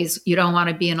always, you don't want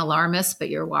to be an alarmist, but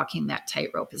you're walking that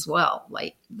tightrope as well.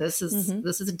 Like this is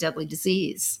a deadly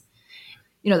disease.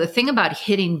 The thing about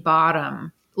hitting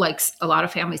bottom, like a lot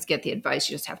of families get the advice,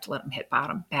 you just have to let them hit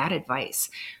bottom. Bad advice.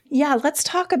 Yeah. Let's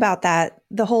talk about that.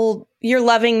 The whole, you're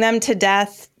loving them to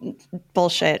death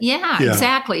bullshit. Yeah,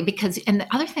 exactly. And the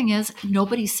other thing is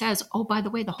nobody says, oh, by the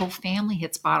way, the whole family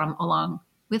hits bottom along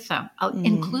with them,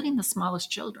 including the smallest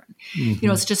children.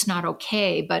 It's just not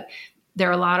okay. But there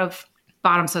are a lot of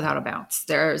bottoms without a bounce.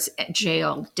 There's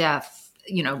jail, death,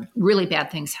 really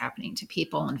bad things happening to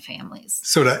people and families.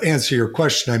 So to answer your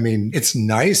question, I mean, it's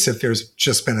nice if there's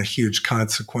just been a huge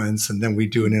consequence and then we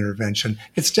do an intervention.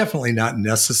 It's definitely not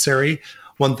necessary.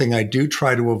 One thing I do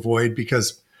try to avoid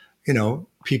because,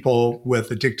 people with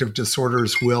addictive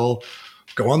disorders will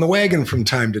go on the wagon from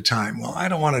time to time. Well, I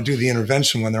don't want to do the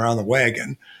intervention when they're on the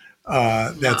wagon.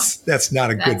 That's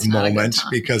not a good moment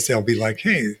because they'll be like,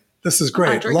 hey, this is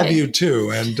great. Love you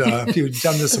too. And if you'd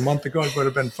done this a month ago, it would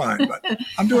have been fine. But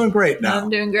I'm doing great now.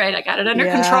 I'm doing great. I got it under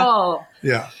control.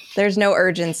 Yeah. There's no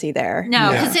urgency there.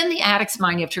 No, because in the addict's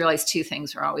mind, you have to realize two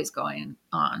things are always going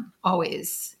on.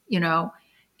 Always,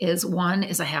 is one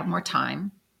is I have more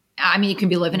time. I mean, you can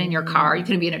be living in your car. You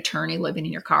can be an attorney living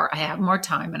in your car. I have more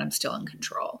time and I'm still in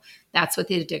control. That's what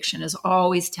the addiction is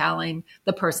always telling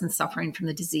the person suffering from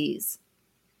the disease.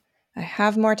 I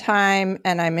have more time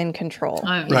and I'm in control.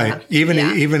 Right.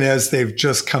 Even as they've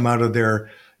just come out of their,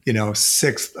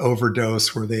 sixth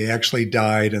overdose where they actually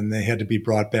died and they had to be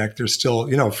brought back. They're still,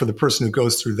 for the person who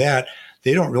goes through that,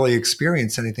 they don't really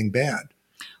experience anything bad.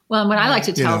 Well, and what I like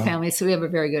to tell families, so we have a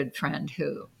very good friend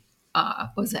who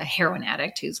was a heroin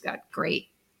addict who's got great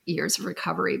years of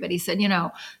recovery, but he said,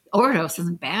 overdose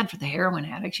isn't bad for the heroin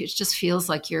addict. It just feels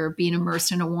like you're being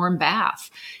immersed in a warm bath.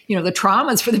 The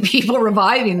trauma's for the people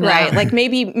reviving them. Right. Like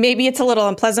maybe it's a little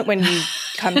unpleasant when you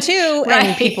come to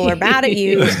and people are mad at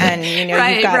you and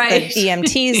you've got the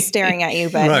EMTs staring at you,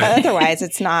 but otherwise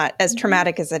it's not as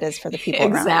traumatic as it is for the people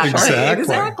around.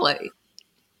 Exactly.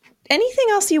 Anything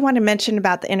else you want to mention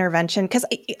about the intervention? Because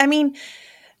I mean,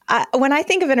 when I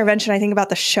think of intervention, I think about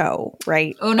the show,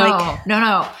 right? Oh, no,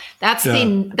 no. That's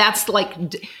like,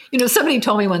 somebody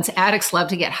told me once addicts love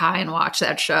to get high and watch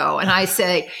that show. And I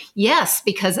say, yes,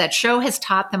 because that show has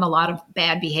taught them a lot of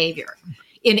bad behavior.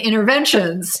 In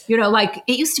interventions, like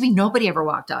it used to be nobody ever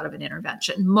walked out of an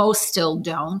intervention. Most still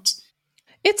don't.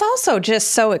 It's also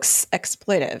just so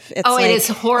expletive. It is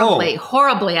horribly.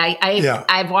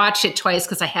 I've watched it twice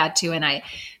because I had to, and I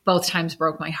both times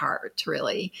broke my heart,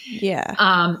 really. Yeah.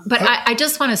 But I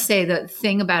just want to say the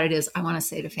thing about it is I want to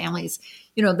say to families,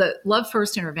 the Love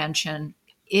First intervention,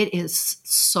 it is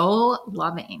so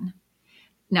loving,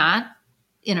 not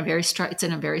in a very it's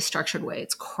in a very structured way.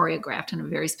 It's choreographed in a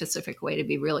very specific way to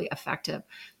be really effective.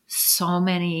 So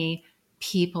many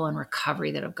people in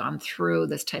recovery that have gone through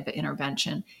this type of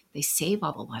intervention, they save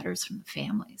all the letters from the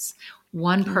families.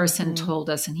 One person told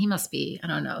us, and he must be, I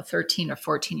don't know, 13 or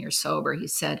 14 years sober. He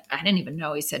said, I didn't even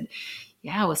know. He said,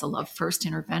 yeah, it was a love first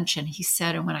intervention. He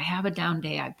said, and when I have a down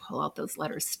day, I pull out those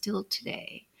letters still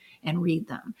today and read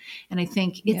them. And I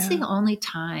think it's the only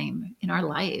time in our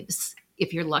lives,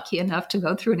 if you're lucky enough to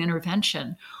go through an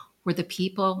intervention, where the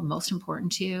people most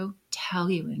important to you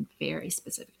tell you in very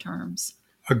specific terms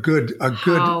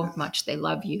how much they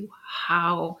love you,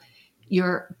 how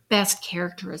your best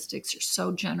characteristics, you're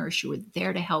so generous, you were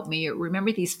there to help me, you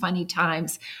remember these funny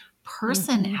times,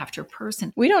 person after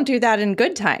person. We don't do that in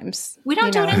good times. We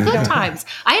don't do it in good times.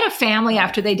 I had a family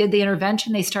after they did the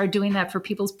intervention, they started doing that for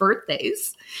people's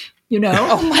birthdays,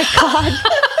 Oh my God.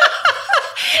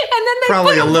 And then they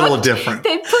probably a little different.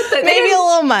 Maybe a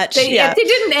little much. They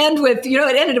didn't end with,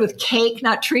 it ended with cake,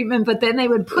 not treatment, but then they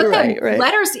would put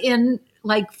letters in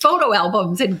like photo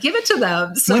albums and give it to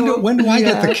them. So when do I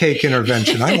get the cake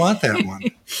intervention? I want that one.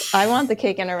 I want the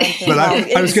cake intervention. But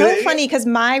it's so funny because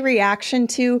my reaction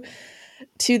to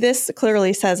this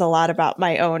clearly says a lot about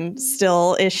my own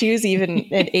still issues,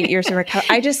 even at 8 years of recovery.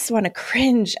 I just want to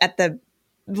cringe at the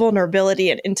vulnerability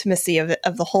and intimacy of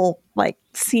the whole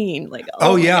scene.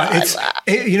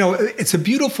 It's a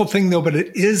beautiful thing though, but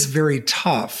it is very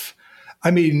tough. I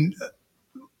mean,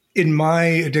 in my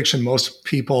addiction, most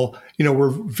people, we're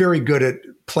very good at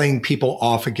playing people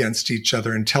off against each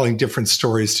other and telling different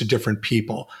stories to different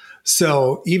people.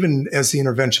 So even as the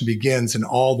intervention begins and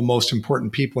all the most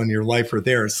important people in your life are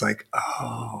there, it's like,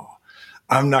 oh,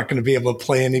 I'm not going to be able to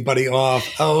play anybody off.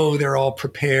 Oh, they're all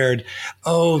prepared.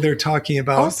 Oh, they're talking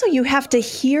about. Also, you have to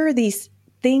hear these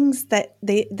things that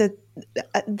the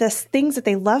things that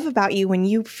they love about you when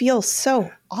you feel so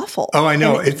awful. Oh, I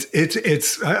know.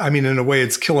 It's, I mean, in a way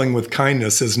it's killing with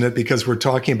kindness, isn't it? Because we're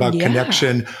talking about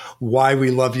connection, why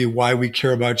we love you, why we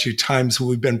care about you, times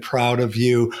we've been proud of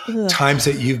you, times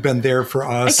that you've been there for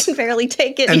us. I can barely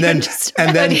take it.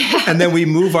 And then we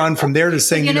move on from there to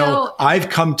saying, I've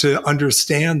come to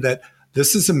understand that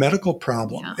this is a medical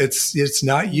problem. Yeah. It's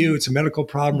not you. It's a medical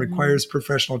problem, requires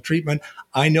professional treatment.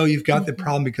 I know you've got the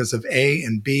problem because of A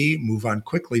and B. Move on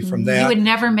quickly from that. You would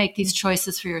never make these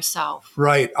choices for yourself.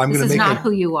 Right. I'm going to make not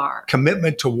who you are.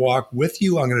 Commitment to walk with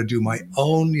you. I'm going to do my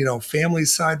own, family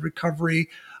side recovery.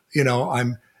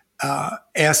 I'm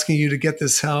asking you to get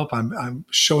this help. I'm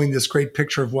showing this great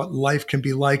picture of what life can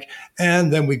be like.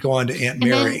 And then we go on to Aunt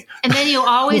Mary. And then you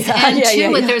always end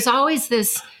too with there's always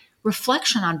this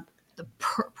reflection on the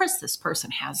purpose this person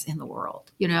has in the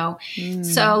world,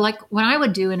 So like when I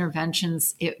would do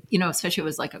interventions, especially if it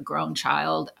was like a grown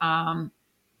child,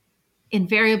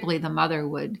 invariably the mother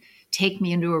would take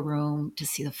me into a room to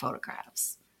see the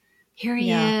photographs. Here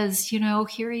he is,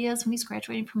 here he is when he's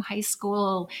graduating from high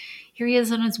school. Here he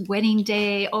is on his wedding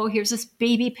day. Oh, here's this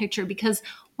baby picture. Because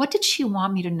what did she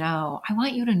want me to know? I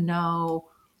want you to know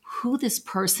who this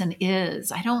person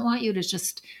is. I don't want you to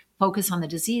just focus on the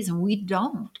disease, and we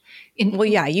don't.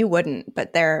 You wouldn't,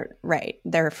 but they're right.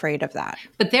 They're afraid of that.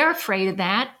 But they're afraid of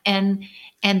that, and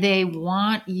they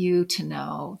want you to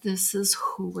know this is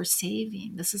who we're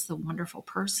saving. This is the wonderful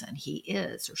person he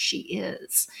is or she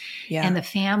is. Yeah. And the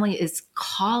family is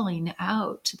calling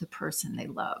out to the person they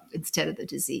love instead of the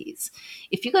disease.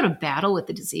 If you go to battle with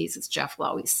the disease, as Jeff will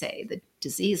always say, the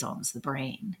disease owns the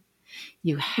brain.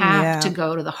 You have to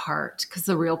go to the heart because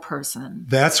the real person.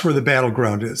 That's where the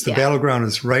battleground is. The battleground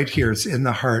is right here. It's in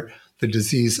the heart. The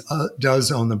disease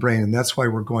does own the brain. And that's why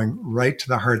we're going right to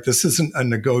the heart. This isn't a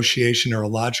negotiation or a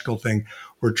logical thing.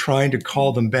 We're trying to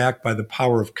call them back by the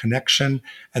power of connection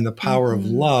and the power of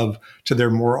love to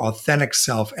their more authentic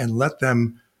self and let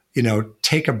them,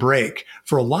 take a break.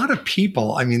 For a lot of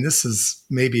people, I mean, this is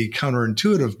maybe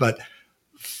counterintuitive, but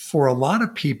for a lot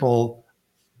of people,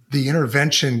 the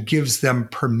intervention gives them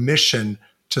permission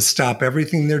to stop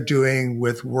everything they're doing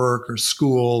with work or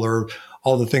school or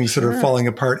all the things that are falling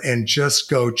apart and just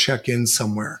go check in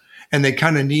somewhere. And they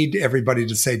kind of need everybody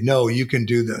to say, no, you can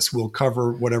do this. We'll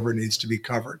cover whatever needs to be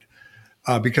covered.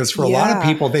 Because for a lot of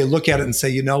people, they look at it and say,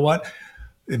 you know what?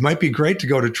 It might be great to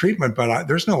go to treatment, but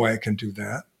there's no way I can do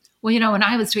that. Well, when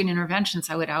I was doing interventions,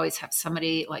 I would always have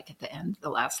somebody like at the end of the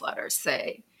last letter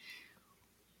say,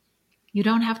 you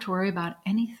don't have to worry about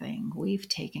anything. We've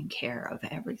taken care of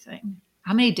everything.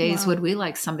 How many days would we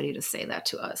like somebody to say that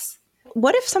to us?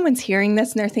 What if someone's hearing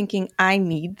this and they're thinking, I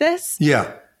need this?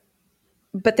 Yeah.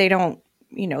 But they don't,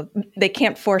 they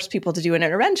can't force people to do an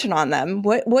intervention on them.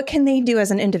 What can they do as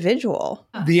an individual?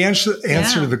 The answer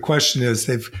to the question is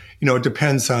it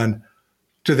depends on,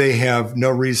 do they have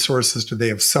no resources? Do they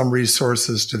have some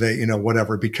resources? Do they,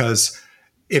 whatever? Because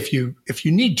if you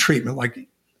need treatment, like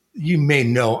you may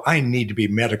know, I need to be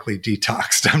medically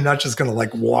detoxed. I'm not just going to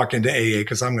like walk into AA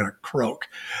because I'm going to croak.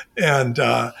 And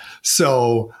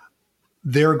so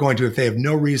they're going to, if they have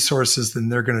no resources, then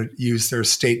they're going to use their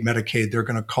state Medicaid. They're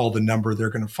going to call the number.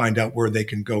 They're going to find out where they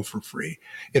can go for free.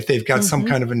 If they've got some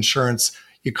kind of insurance,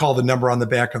 you call the number on the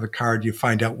back of the card. You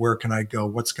find out, where can I go?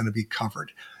 What's going to be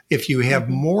covered? If you have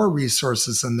more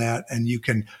resources than that and you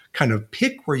can kind of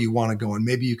pick where you want to go, and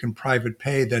maybe you can private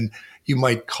pay, then you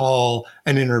might call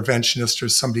an interventionist or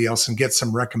somebody else and get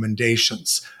some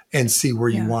recommendations and see where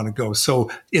you want to go.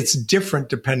 So it's different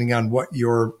depending on what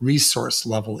your resource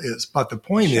level is. But the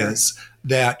point is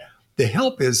that the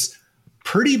help is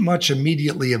pretty much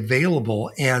immediately available.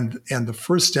 And the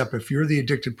first step, if you're the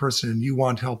addicted person and you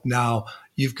want help now,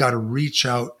 you've got to reach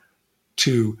out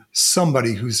to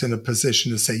somebody who's in a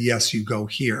position to say, yes, you go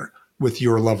here with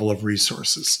your level of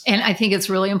resources. And I think it's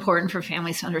really important for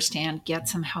families to understand, get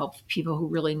some help, people who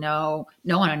really know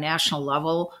on a national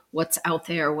level what's out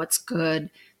there, what's good.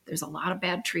 There's a lot of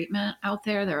bad treatment out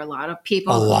there. There are a lot of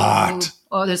people.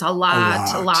 There's a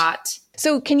lot.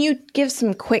 So can you give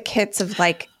some quick hits of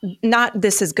like, not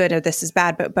this is good or this is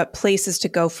bad, but places to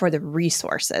go for the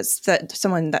resources, that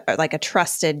someone that, like a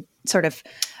trusted sort of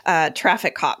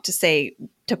traffic cop to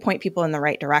point people in the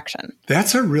right direction?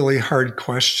 That's a really hard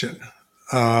question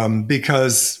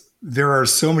because there are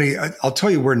so many. I'll tell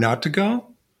you where not to go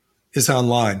is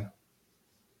online.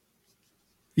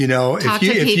 You know,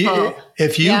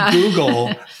 if you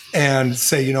Google and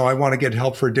say, you know, I want to get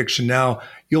help for addiction now,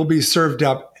 you'll be served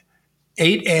up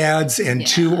 8 ads and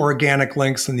 2 organic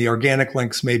links, and the organic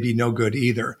links may be no good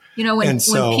either. You know, when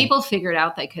people figured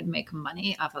out they could make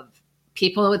money off of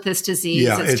people with this disease,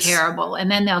 it's terrible. And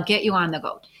then they'll get you on, they'll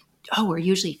go, oh, we're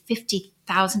usually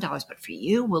 $50,000, but for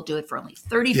you, we'll do it for only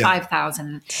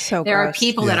 $35,000. So there are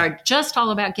people that are just all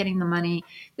about getting the money.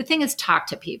 The thing is, talk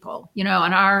to people. You know,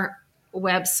 on our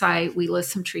website, we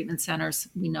list some treatment centers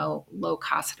we know low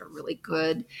cost that are really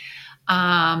good. There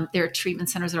are treatment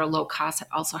centers that are low cost that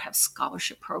also have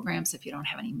scholarship programs if you don't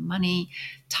have any money.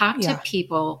 Talk to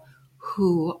people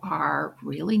who are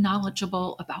really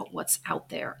knowledgeable about what's out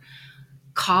there.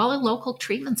 Call a local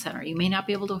treatment center. You may not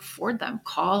be able to afford them.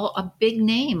 Call a big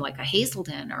name like a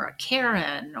Hazelden or a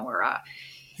Karen or a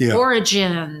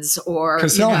Origins, or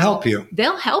because they'll help you.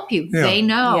 They'll help you. Yeah. They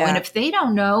know. Yeah. And if they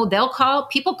don't know,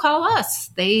 people call us.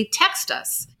 They text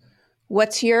us.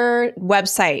 What's your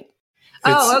website?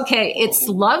 Okay. It's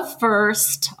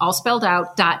lovefirst, all spelled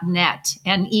out, .net,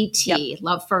 N-E-T,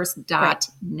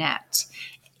 lovefirst.net.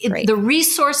 The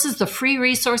resources, the free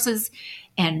resources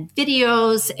and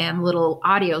videos and little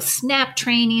audio snap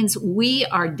trainings, we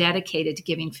are dedicated to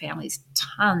giving families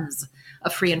tons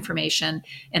of free information.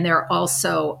 And they're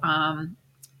also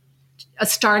a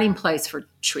starting place for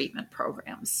treatment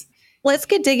programs. Let's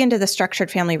dig into the structured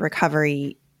family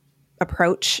recovery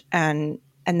approach and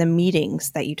the meetings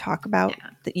that you talk about.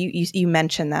 That you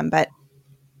mentioned them, but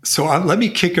so let me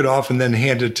kick it off and then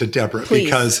hand it to Deborah. Please.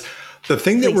 Because the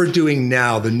thing that we're doing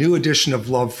now, the new edition of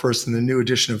Love First and the new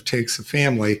edition of Takes a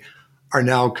Family, are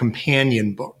now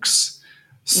companion books.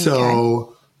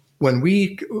 So when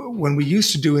we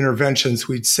used to do interventions,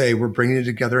 we'd say we're bringing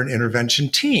together an intervention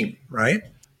team, right?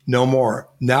 No more.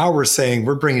 Now we're saying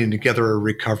we're bringing together a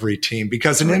recovery team,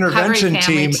 because an intervention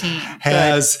team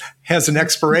has an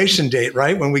expiration date,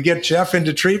 right? When we get Jeff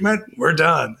into treatment, we're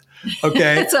done.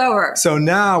 Okay. It's over. So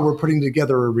now we're putting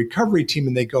together a recovery team,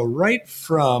 and they go right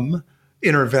from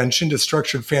intervention to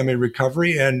structured family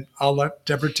recovery. And I'll let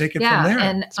Deborah take it from there.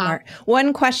 And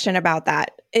one question about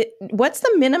that. What's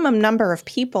the minimum number of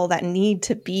people that need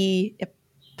to be a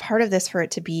part of this for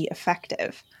it to be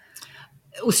effective?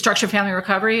 Structured family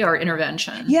recovery or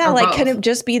intervention? Yeah, or like both? Could it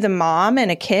just be the mom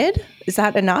and a kid? Is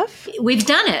that enough? We've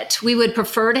done it. We would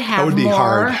prefer to have more. That would be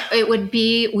hard. It would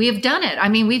be, we've done it. I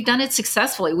mean, we've done it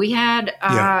successfully. We had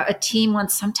a team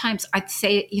once. Sometimes I'd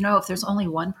say, if there's only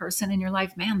one person in your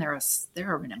life, man, they're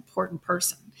an important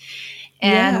person.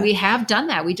 And we have done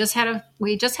that. We just had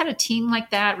a team like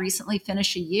that recently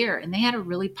finish a year, and they had a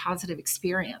really positive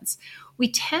experience.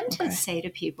 We tend to say to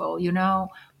people,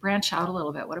 branch out a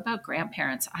little bit. What about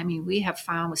grandparents? I mean, we have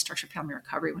found with structured family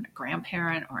recovery, when a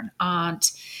grandparent or an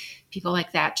aunt, people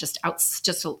like that,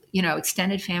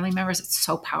 extended family members, it's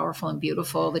so powerful and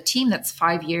beautiful. The team that's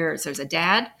 5 years, there's a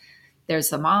dad, there's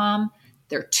the mom,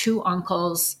 there are 2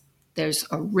 uncles, there's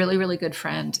a really, really good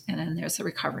friend, and then there's a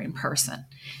recovering person,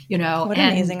 What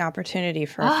an amazing opportunity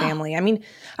for a family. I mean,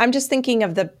 I'm just thinking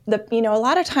of the a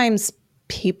lot of times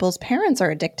people's parents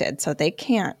are addicted, so they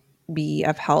can't be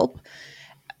of help.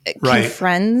 Right. Can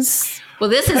friends? Well,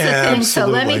 this is the thing. So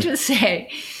let me just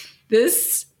say,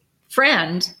 this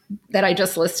friend that I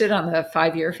just listed on the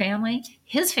 5-year family,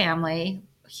 his family,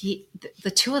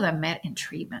 the two of them met in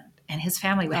treatment, and his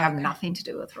family would have nothing to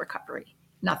do with recovery,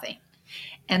 nothing.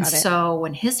 And so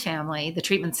when his family, the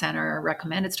treatment center,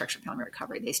 recommended structured family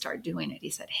recovery, they started doing it. He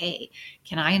said, hey,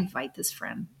 can I invite this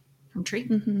friend from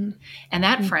treatment? Mm-hmm. And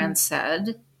that friend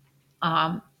said,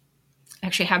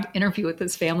 actually have an interview with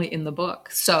his family in the book.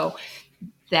 So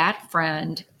that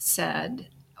friend said,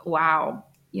 wow,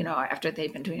 after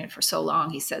they'd been doing it for so long,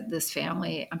 he said, this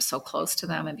family, I'm so close to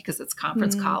them. And because it's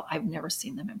conference call, I've never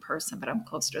seen them in person, but I'm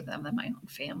closer to them than my own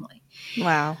family.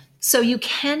 Wow. So you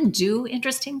can do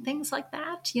interesting things like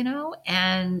that,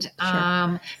 and,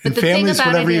 sure. But the family is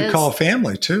whatever you call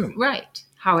family too. Right.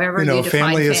 However, you define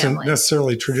family isn't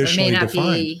necessarily traditionally defined. It may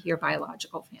not be your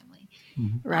biological family.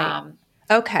 Mm-hmm. Right.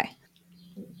 Okay.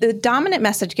 The dominant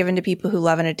message given to people who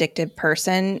love an addicted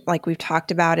person, like we've talked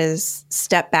about, is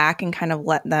step back and kind of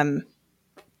let them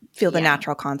feel the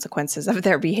natural consequences of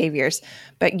their behaviors.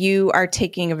 But you are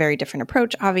taking a very different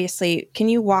approach, obviously. Can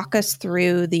you walk us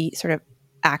through the sort of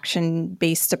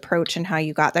action-based approach and how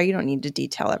you got there? You don't need to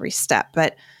detail every step,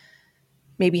 but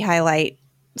maybe highlight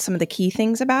some of the key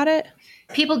things about it.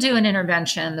 People do an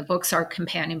intervention. The books are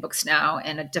companion books now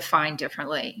and are defined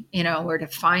differently. We're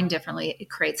defined differently. It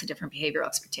creates a different behavioral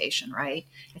expectation, right?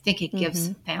 I think it gives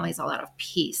families a lot of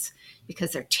peace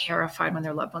because they're terrified when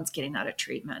their loved one's getting out of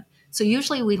treatment. So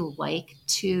usually we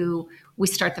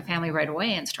start the family right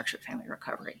away in structured family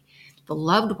recovery. The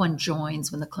loved one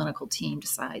joins when the clinical team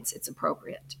decides it's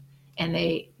appropriate, and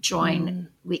they join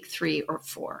week 3 or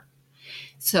 4.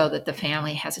 So that the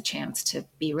family has a chance to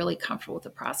be really comfortable with the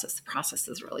process. The process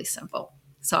is really simple.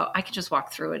 So I can just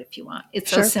walk through it if you want.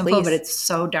 It's so simple, please. But it's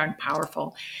so darn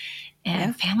powerful.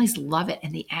 And families love it,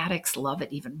 and the addicts love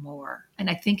it even more. And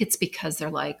I think it's because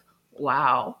they're like,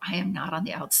 wow, I am not on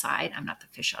the outside. I'm not the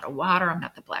fish out of water. I'm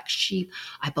not the black sheep.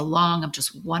 I belong. I'm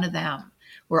just one of them.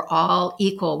 We're all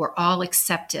equal. We're all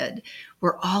accepted.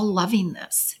 We're all loving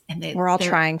this. And we're all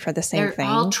trying for the same thing. They're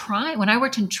all trying. When I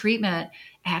worked in treatment,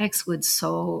 addicts would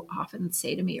so often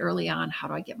say to me early on, how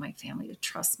do I get my family to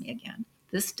trust me again?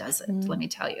 This does it, let me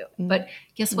tell you. But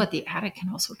guess what? The addict can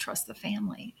also trust the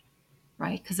family,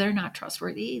 right? Because they're not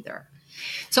trustworthy either.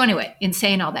 So anyway, in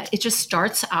saying all that, it just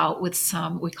starts out with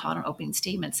some, we call it in opening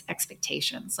statements,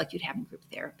 expectations, like you'd have in group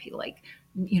therapy, like,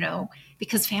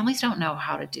 because families don't know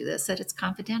how to do this, that it's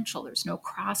confidential. There's no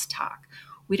crosstalk.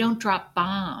 We don't drop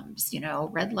bombs,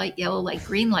 red light, yellow light,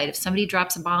 green light. If somebody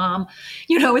drops a bomb,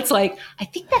 it's like, I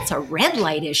think that's a red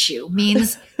light issue,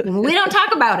 means we don't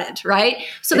talk about it, right?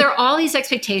 So there are all these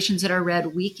expectations that are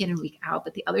read week in and week out.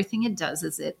 But the other thing it does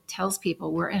is it tells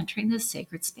people we're entering this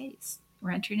sacred space.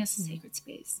 We're entering a sacred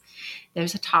space.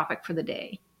 There's a topic for the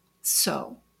day.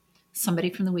 So somebody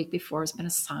from the week before has been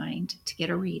assigned to get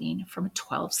a reading from a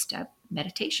 12-step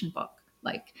meditation book,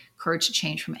 like Courage to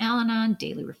Change from Al-Anon,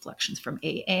 Daily Reflections from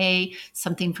AA,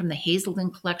 something from the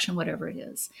Hazelden collection, whatever it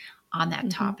is, on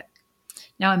that topic.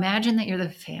 Now imagine that you're the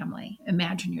family.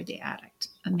 Imagine you're the addict.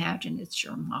 Imagine it's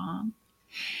your mom.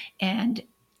 And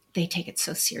they take it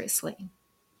so seriously.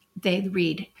 They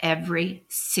read every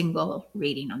single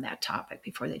reading on that topic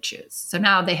before they choose. So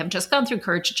now they have just gone through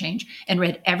Courage to Change and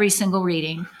read every single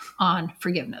reading on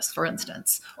forgiveness, for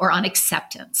instance, or on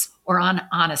acceptance, or on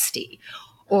honesty,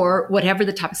 or whatever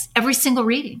the topic is, every single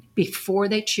reading before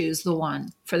they choose the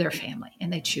one for their family,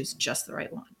 and they choose just the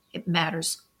right one. It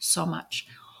matters so much.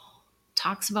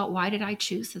 Talks about, why did I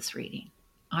choose this reading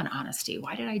on honesty?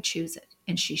 Why did I choose it?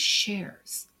 And she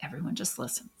shares. Everyone just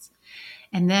listens.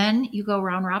 And then you go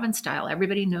round robin style.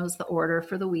 Everybody knows the order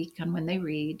for the week on when they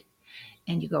read.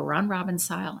 And you go round robin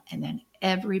style, and then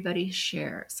everybody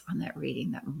shares on that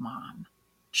reading that mom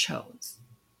chose.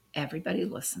 Everybody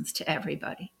listens to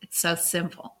everybody. It's so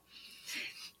simple.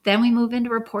 Then we move into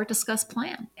report, discuss,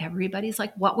 plan. Everybody's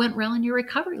like, what went well in your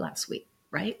recovery last week,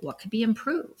 right? What could be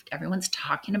improved? Everyone's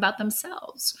talking about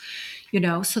themselves,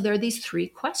 so there are these 3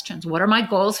 questions. What are my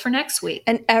goals for next week?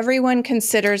 And everyone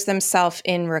considers themselves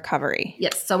in recovery.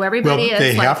 Yes. So everybody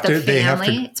is like the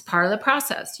family. It's part of the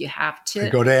process. You have to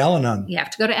go to Al-Anon. You have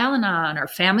to go to Al-Anon or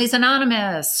Families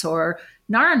Anonymous or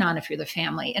Nar-Anon if you're the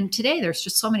family. And today there's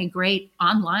just so many great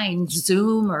online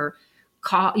Zoom or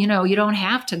call, you don't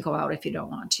have to go out if you don't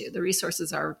want to. The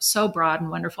resources are so broad and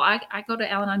wonderful. I go to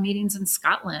Al-Anon meetings in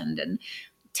Scotland and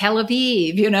Tel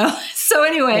Aviv, So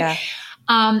anyway,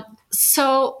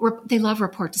 so they love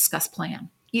report, discuss, plan.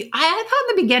 I thought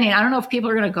in the beginning, I don't know if people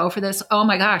are going to go for this. Oh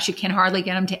my gosh, you can hardly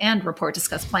get them to end report,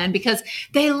 discuss, plan, because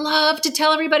they love to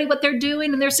tell everybody what they're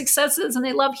doing and their successes, and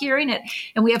they love hearing it.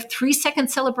 And we have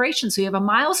 3-second celebrations. So you have a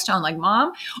milestone like,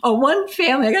 Mom, one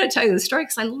family, I got to tell you the story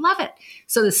because I love it.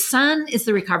 So the son is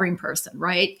the recovering person,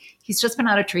 right? He's just been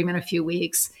out of treatment a few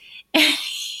weeks. And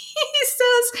he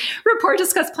says, report,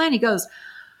 discuss, plan. He goes,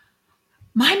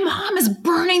 my mom is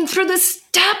burning through the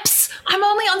steps. I'm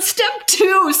only on step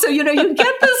 2. So, you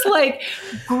get this like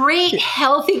great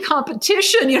healthy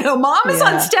competition. Mom is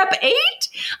on step 8.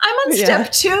 I'm on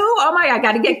step 2. Oh my, I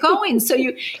got to get going. So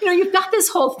you've got this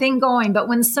whole thing going. But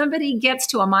when somebody gets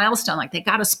to a milestone, like they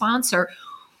got a sponsor,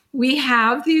 we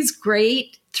have these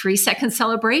great 3-second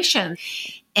celebrations.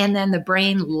 And then the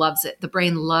brain loves it. The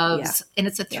brain loves, and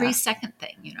it's a 3-second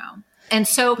thing, And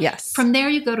so from there,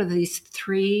 you go to these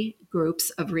 3 groups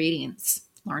of readings.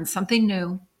 Learn something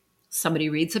new. Somebody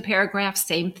reads a paragraph,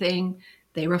 same thing.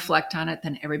 They reflect on it,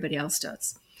 then everybody else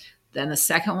does. Then the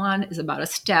second one is about a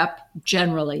step,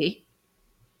 generally.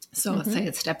 So let's say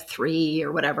it's step 3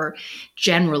 or whatever.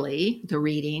 Generally, the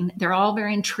reading, they're all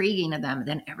very intriguing to them.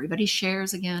 Then everybody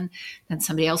shares again. Then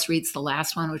somebody else reads the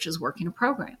last one, which is working a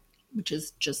program, which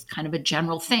is just kind of a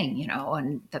general thing,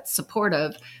 and that's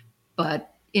supportive,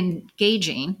 but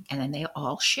engaging, and then they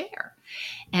all share.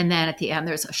 And then at the end,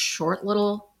 there's a short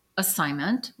little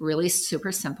assignment, really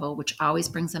super simple, which always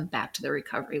brings them back to their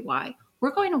recovery. Why?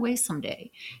 We're going away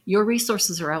someday. Your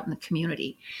resources are out in the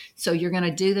community. So you're going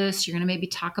to do this. You're going to maybe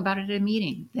talk about it at a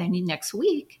meeting. Then next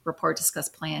week, report, discuss,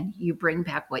 plan, you bring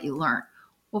back what you learned.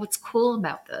 Well, what's cool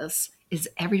about this is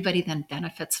everybody then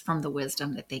benefits from the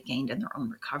wisdom that they gained in their own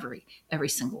recovery every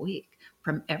single week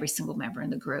from every single member in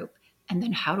the group. And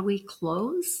then how do we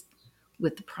close?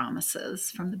 With the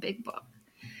promises from the big book.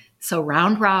 So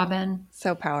round robin.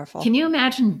 So powerful. Can you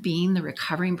imagine being the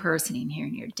recovering person and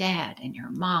hearing your dad and your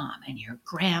mom and your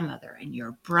grandmother and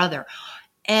your brother,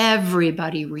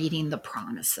 everybody reading the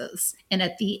promises? And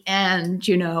at the end,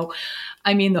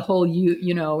 the whole,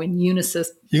 in unison,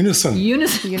 when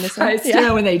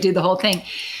they do the whole thing.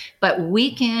 But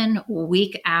week in,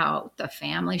 week out, the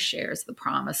family shares the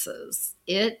promises.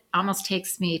 It almost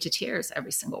takes me to tears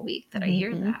every single week that I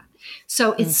hear that.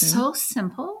 So it's so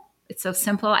simple. It's so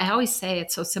simple. I always say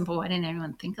it's so simple. Why didn't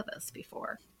anyone think of this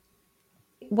before?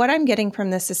 What I'm getting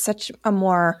from this is such a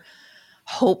more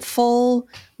hopeful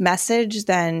message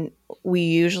than we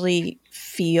usually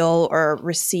feel or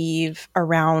receive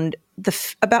around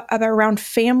around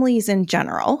families in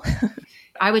general.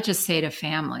 I would just say to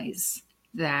families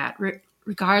that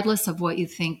regardless of what you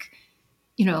think,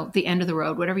 the end of the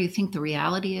road, whatever you think the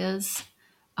reality is,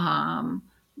 no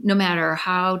matter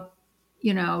how,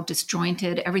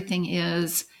 disjointed everything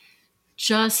is,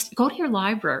 just go to your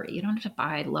library. You don't have to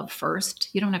buy Love First.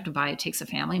 You don't have to buy It Takes a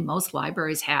Family. Most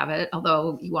libraries have it,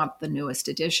 although you want the newest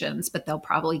editions, but they'll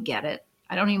probably get it.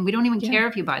 We don't even care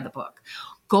if you buy the book.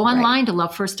 Go online to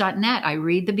lovefirst.net. I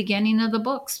read the beginning of the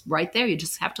books right there. You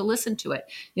just have to listen to it.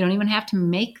 You don't even have to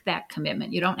make that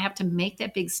commitment. You don't have to make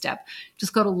that big step.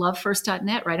 Just go to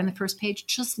lovefirst.net right on the first page.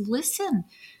 Just listen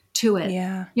to it.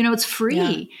 Yeah. It's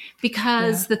free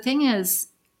because the thing is,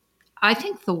 I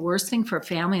think the worst thing for a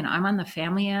family, and I'm on the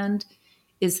family end,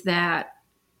 is that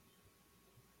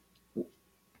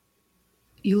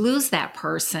you lose that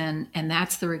person and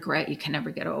that's the regret you can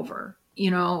never get over. You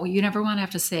never want to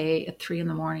have to say at 3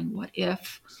 a.m, what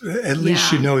if? At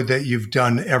least you know that you've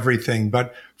done everything.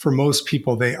 But for most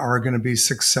people, they are going to be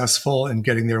successful in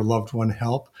getting their loved one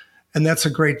help. And that's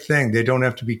a great thing. They don't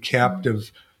have to be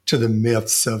captive to the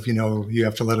myths of, you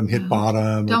have to let him hit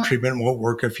bottom or treatment won't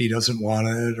work if he doesn't want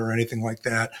it or anything like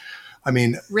that.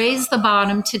 Raise the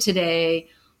bottom to today,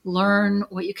 learn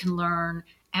what you can learn.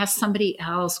 Ask somebody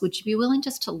else, would you be willing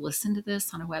just to listen to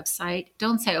this on a website?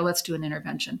 Don't say, let's do an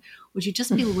intervention. Would you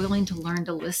just be willing to learn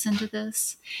to listen to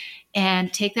this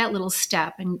and take that little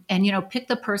step and pick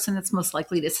the person that's most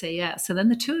likely to say yes. So then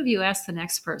the two of you ask the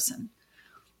next person,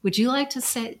 would you like to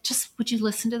say, would you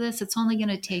listen to this? It's only going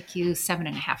to take you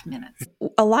 7.5 minutes.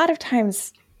 A lot of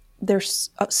times there's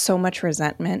so much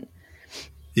resentment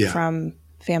from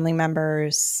family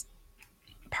members,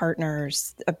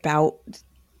 partners about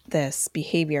this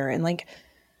behavior. And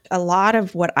a lot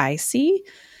of what I see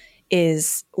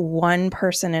is one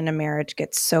person in a marriage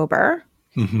gets sober,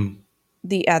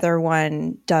 the other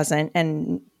one doesn't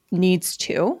and needs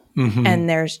to. And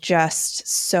there's just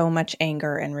so much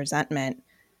anger and resentment.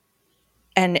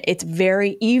 And it's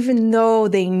even though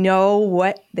they know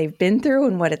what they've been through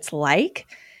and what it's like,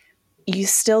 you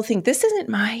still think this isn't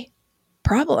my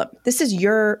problem. This is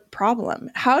your problem.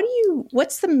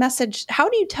 What's the message? How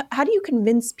do you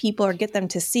convince people or get them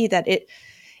to see that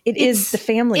It is the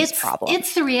family's problem.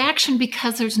 It's the reaction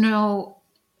because there's no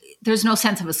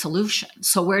sense of a solution.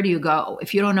 So where do you go?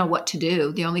 If you don't know what to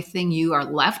do, the only thing you are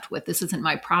left with, this isn't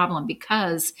my problem,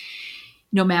 because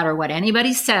no matter what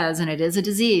anybody says, and it is a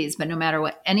disease, but no matter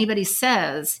what anybody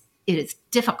says, it is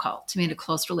difficult to be in a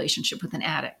close relationship with an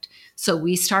addict. So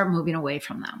we start moving away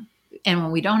from them. And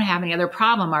when we don't have any other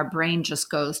problem, our brain just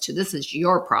goes to, this is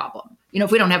your problem.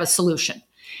 If we don't have a solution.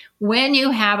 When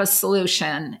you have a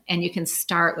solution and you can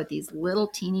start with these little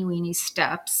teeny weeny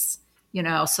steps,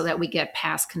 so that we get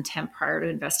past contempt prior to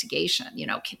investigation.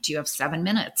 Do you have 7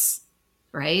 minutes,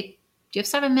 right? Do you have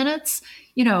 7 minutes?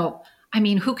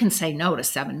 Who can say no to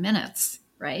 7 minutes,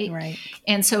 right? Right.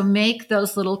 And so make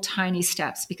those little tiny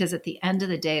steps, because at the end of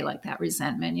the day, like that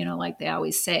resentment, like they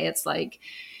always say, it's like,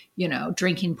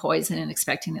 drinking poison and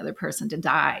expecting the other person to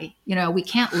die. We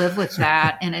can't live with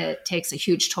that, and it takes a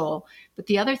huge toll. But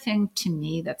the other thing to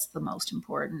me that's the most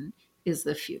important is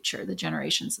the future, the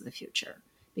generations of the future.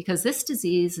 Because this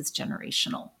disease is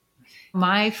generational.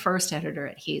 My first editor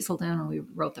at Hazelden, when we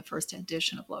wrote the first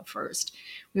edition of Love First,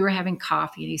 we were having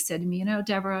coffee, and he said to me,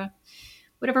 Deborah,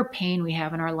 whatever pain we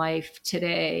have in our life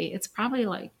today, it's probably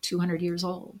like 200 years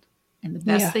old. And the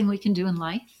best thing we can do in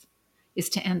life is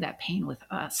to end that pain with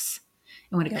us.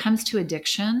 And when it comes to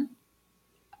addiction,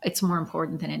 it's more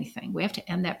important than anything. We have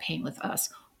to end that pain with us.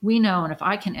 We know, and if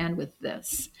I can end with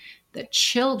this, that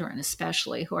children,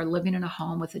 especially who are living in a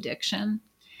home with addiction,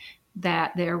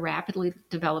 that they're rapidly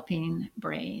developing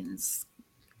brains.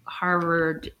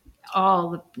 Harvard,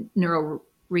 all the neuro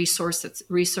research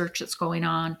that's going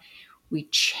on, we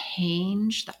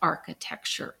change the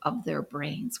architecture of their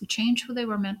brains. We change who they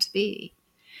were meant to be.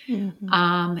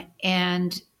 Mm-hmm.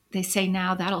 And they say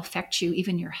now that'll affect you,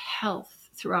 even your health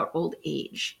throughout old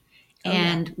age.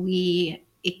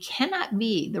 It cannot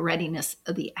be the readiness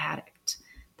of the addict.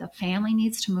 The family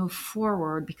needs to move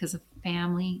forward because the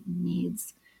family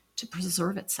needs to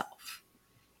preserve itself.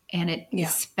 And it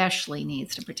especially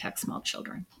needs to protect small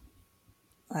children.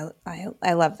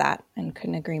 I love that and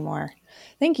couldn't agree more.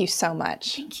 Thank you so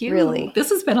much. Thank you. Really. This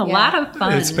has been a lot of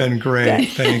fun. It's been great.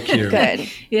 Thank you. Good.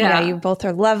 Yeah. You both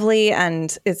are lovely,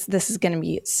 and this is going to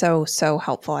be so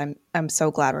helpful. I'm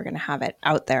so glad we're going to have it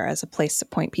out there as a place to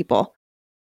point people.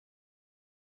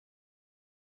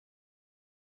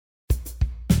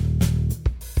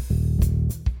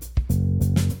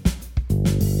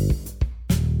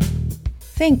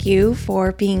 Thank you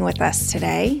for being with us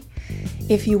today.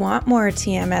 If you want more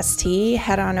TMST,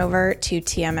 head on over to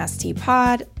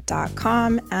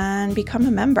tmstpod.com and become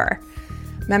a member.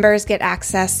 Members get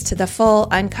access to the full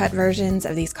uncut versions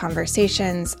of these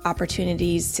conversations,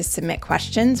 opportunities to submit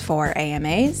questions for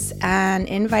AMAs, and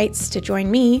invites to join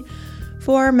me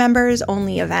for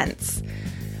members-only events.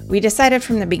 We decided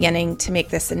from the beginning to make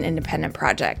this an independent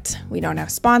project. We don't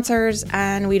have sponsors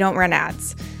and we don't run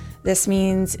ads. This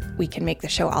means we can make the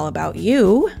show all about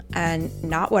you and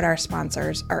not what our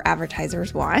sponsors or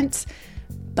advertisers want,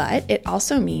 but it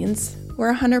also means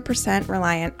we're 100%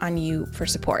 reliant on you for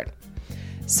support.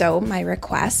 So my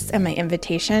request and my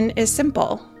invitation is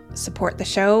simple. Support the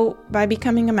show by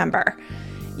becoming a member.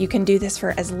 You can do this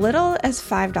for as little as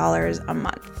 $5 a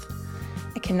month.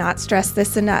 I cannot stress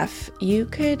this enough. You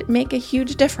could make a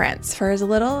huge difference for as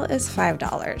little as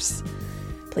 $5.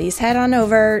 Please head on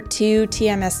over to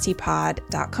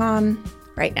tmstpod.com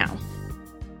right now.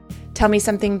 Tell Me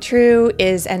Something True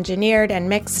is engineered and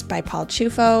mixed by Paul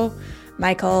Chufo.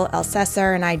 Michael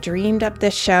Elsesser and I dreamed up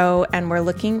this show, and we're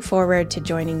looking forward to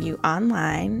joining you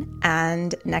online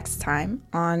and next time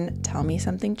on Tell Me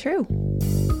Something True.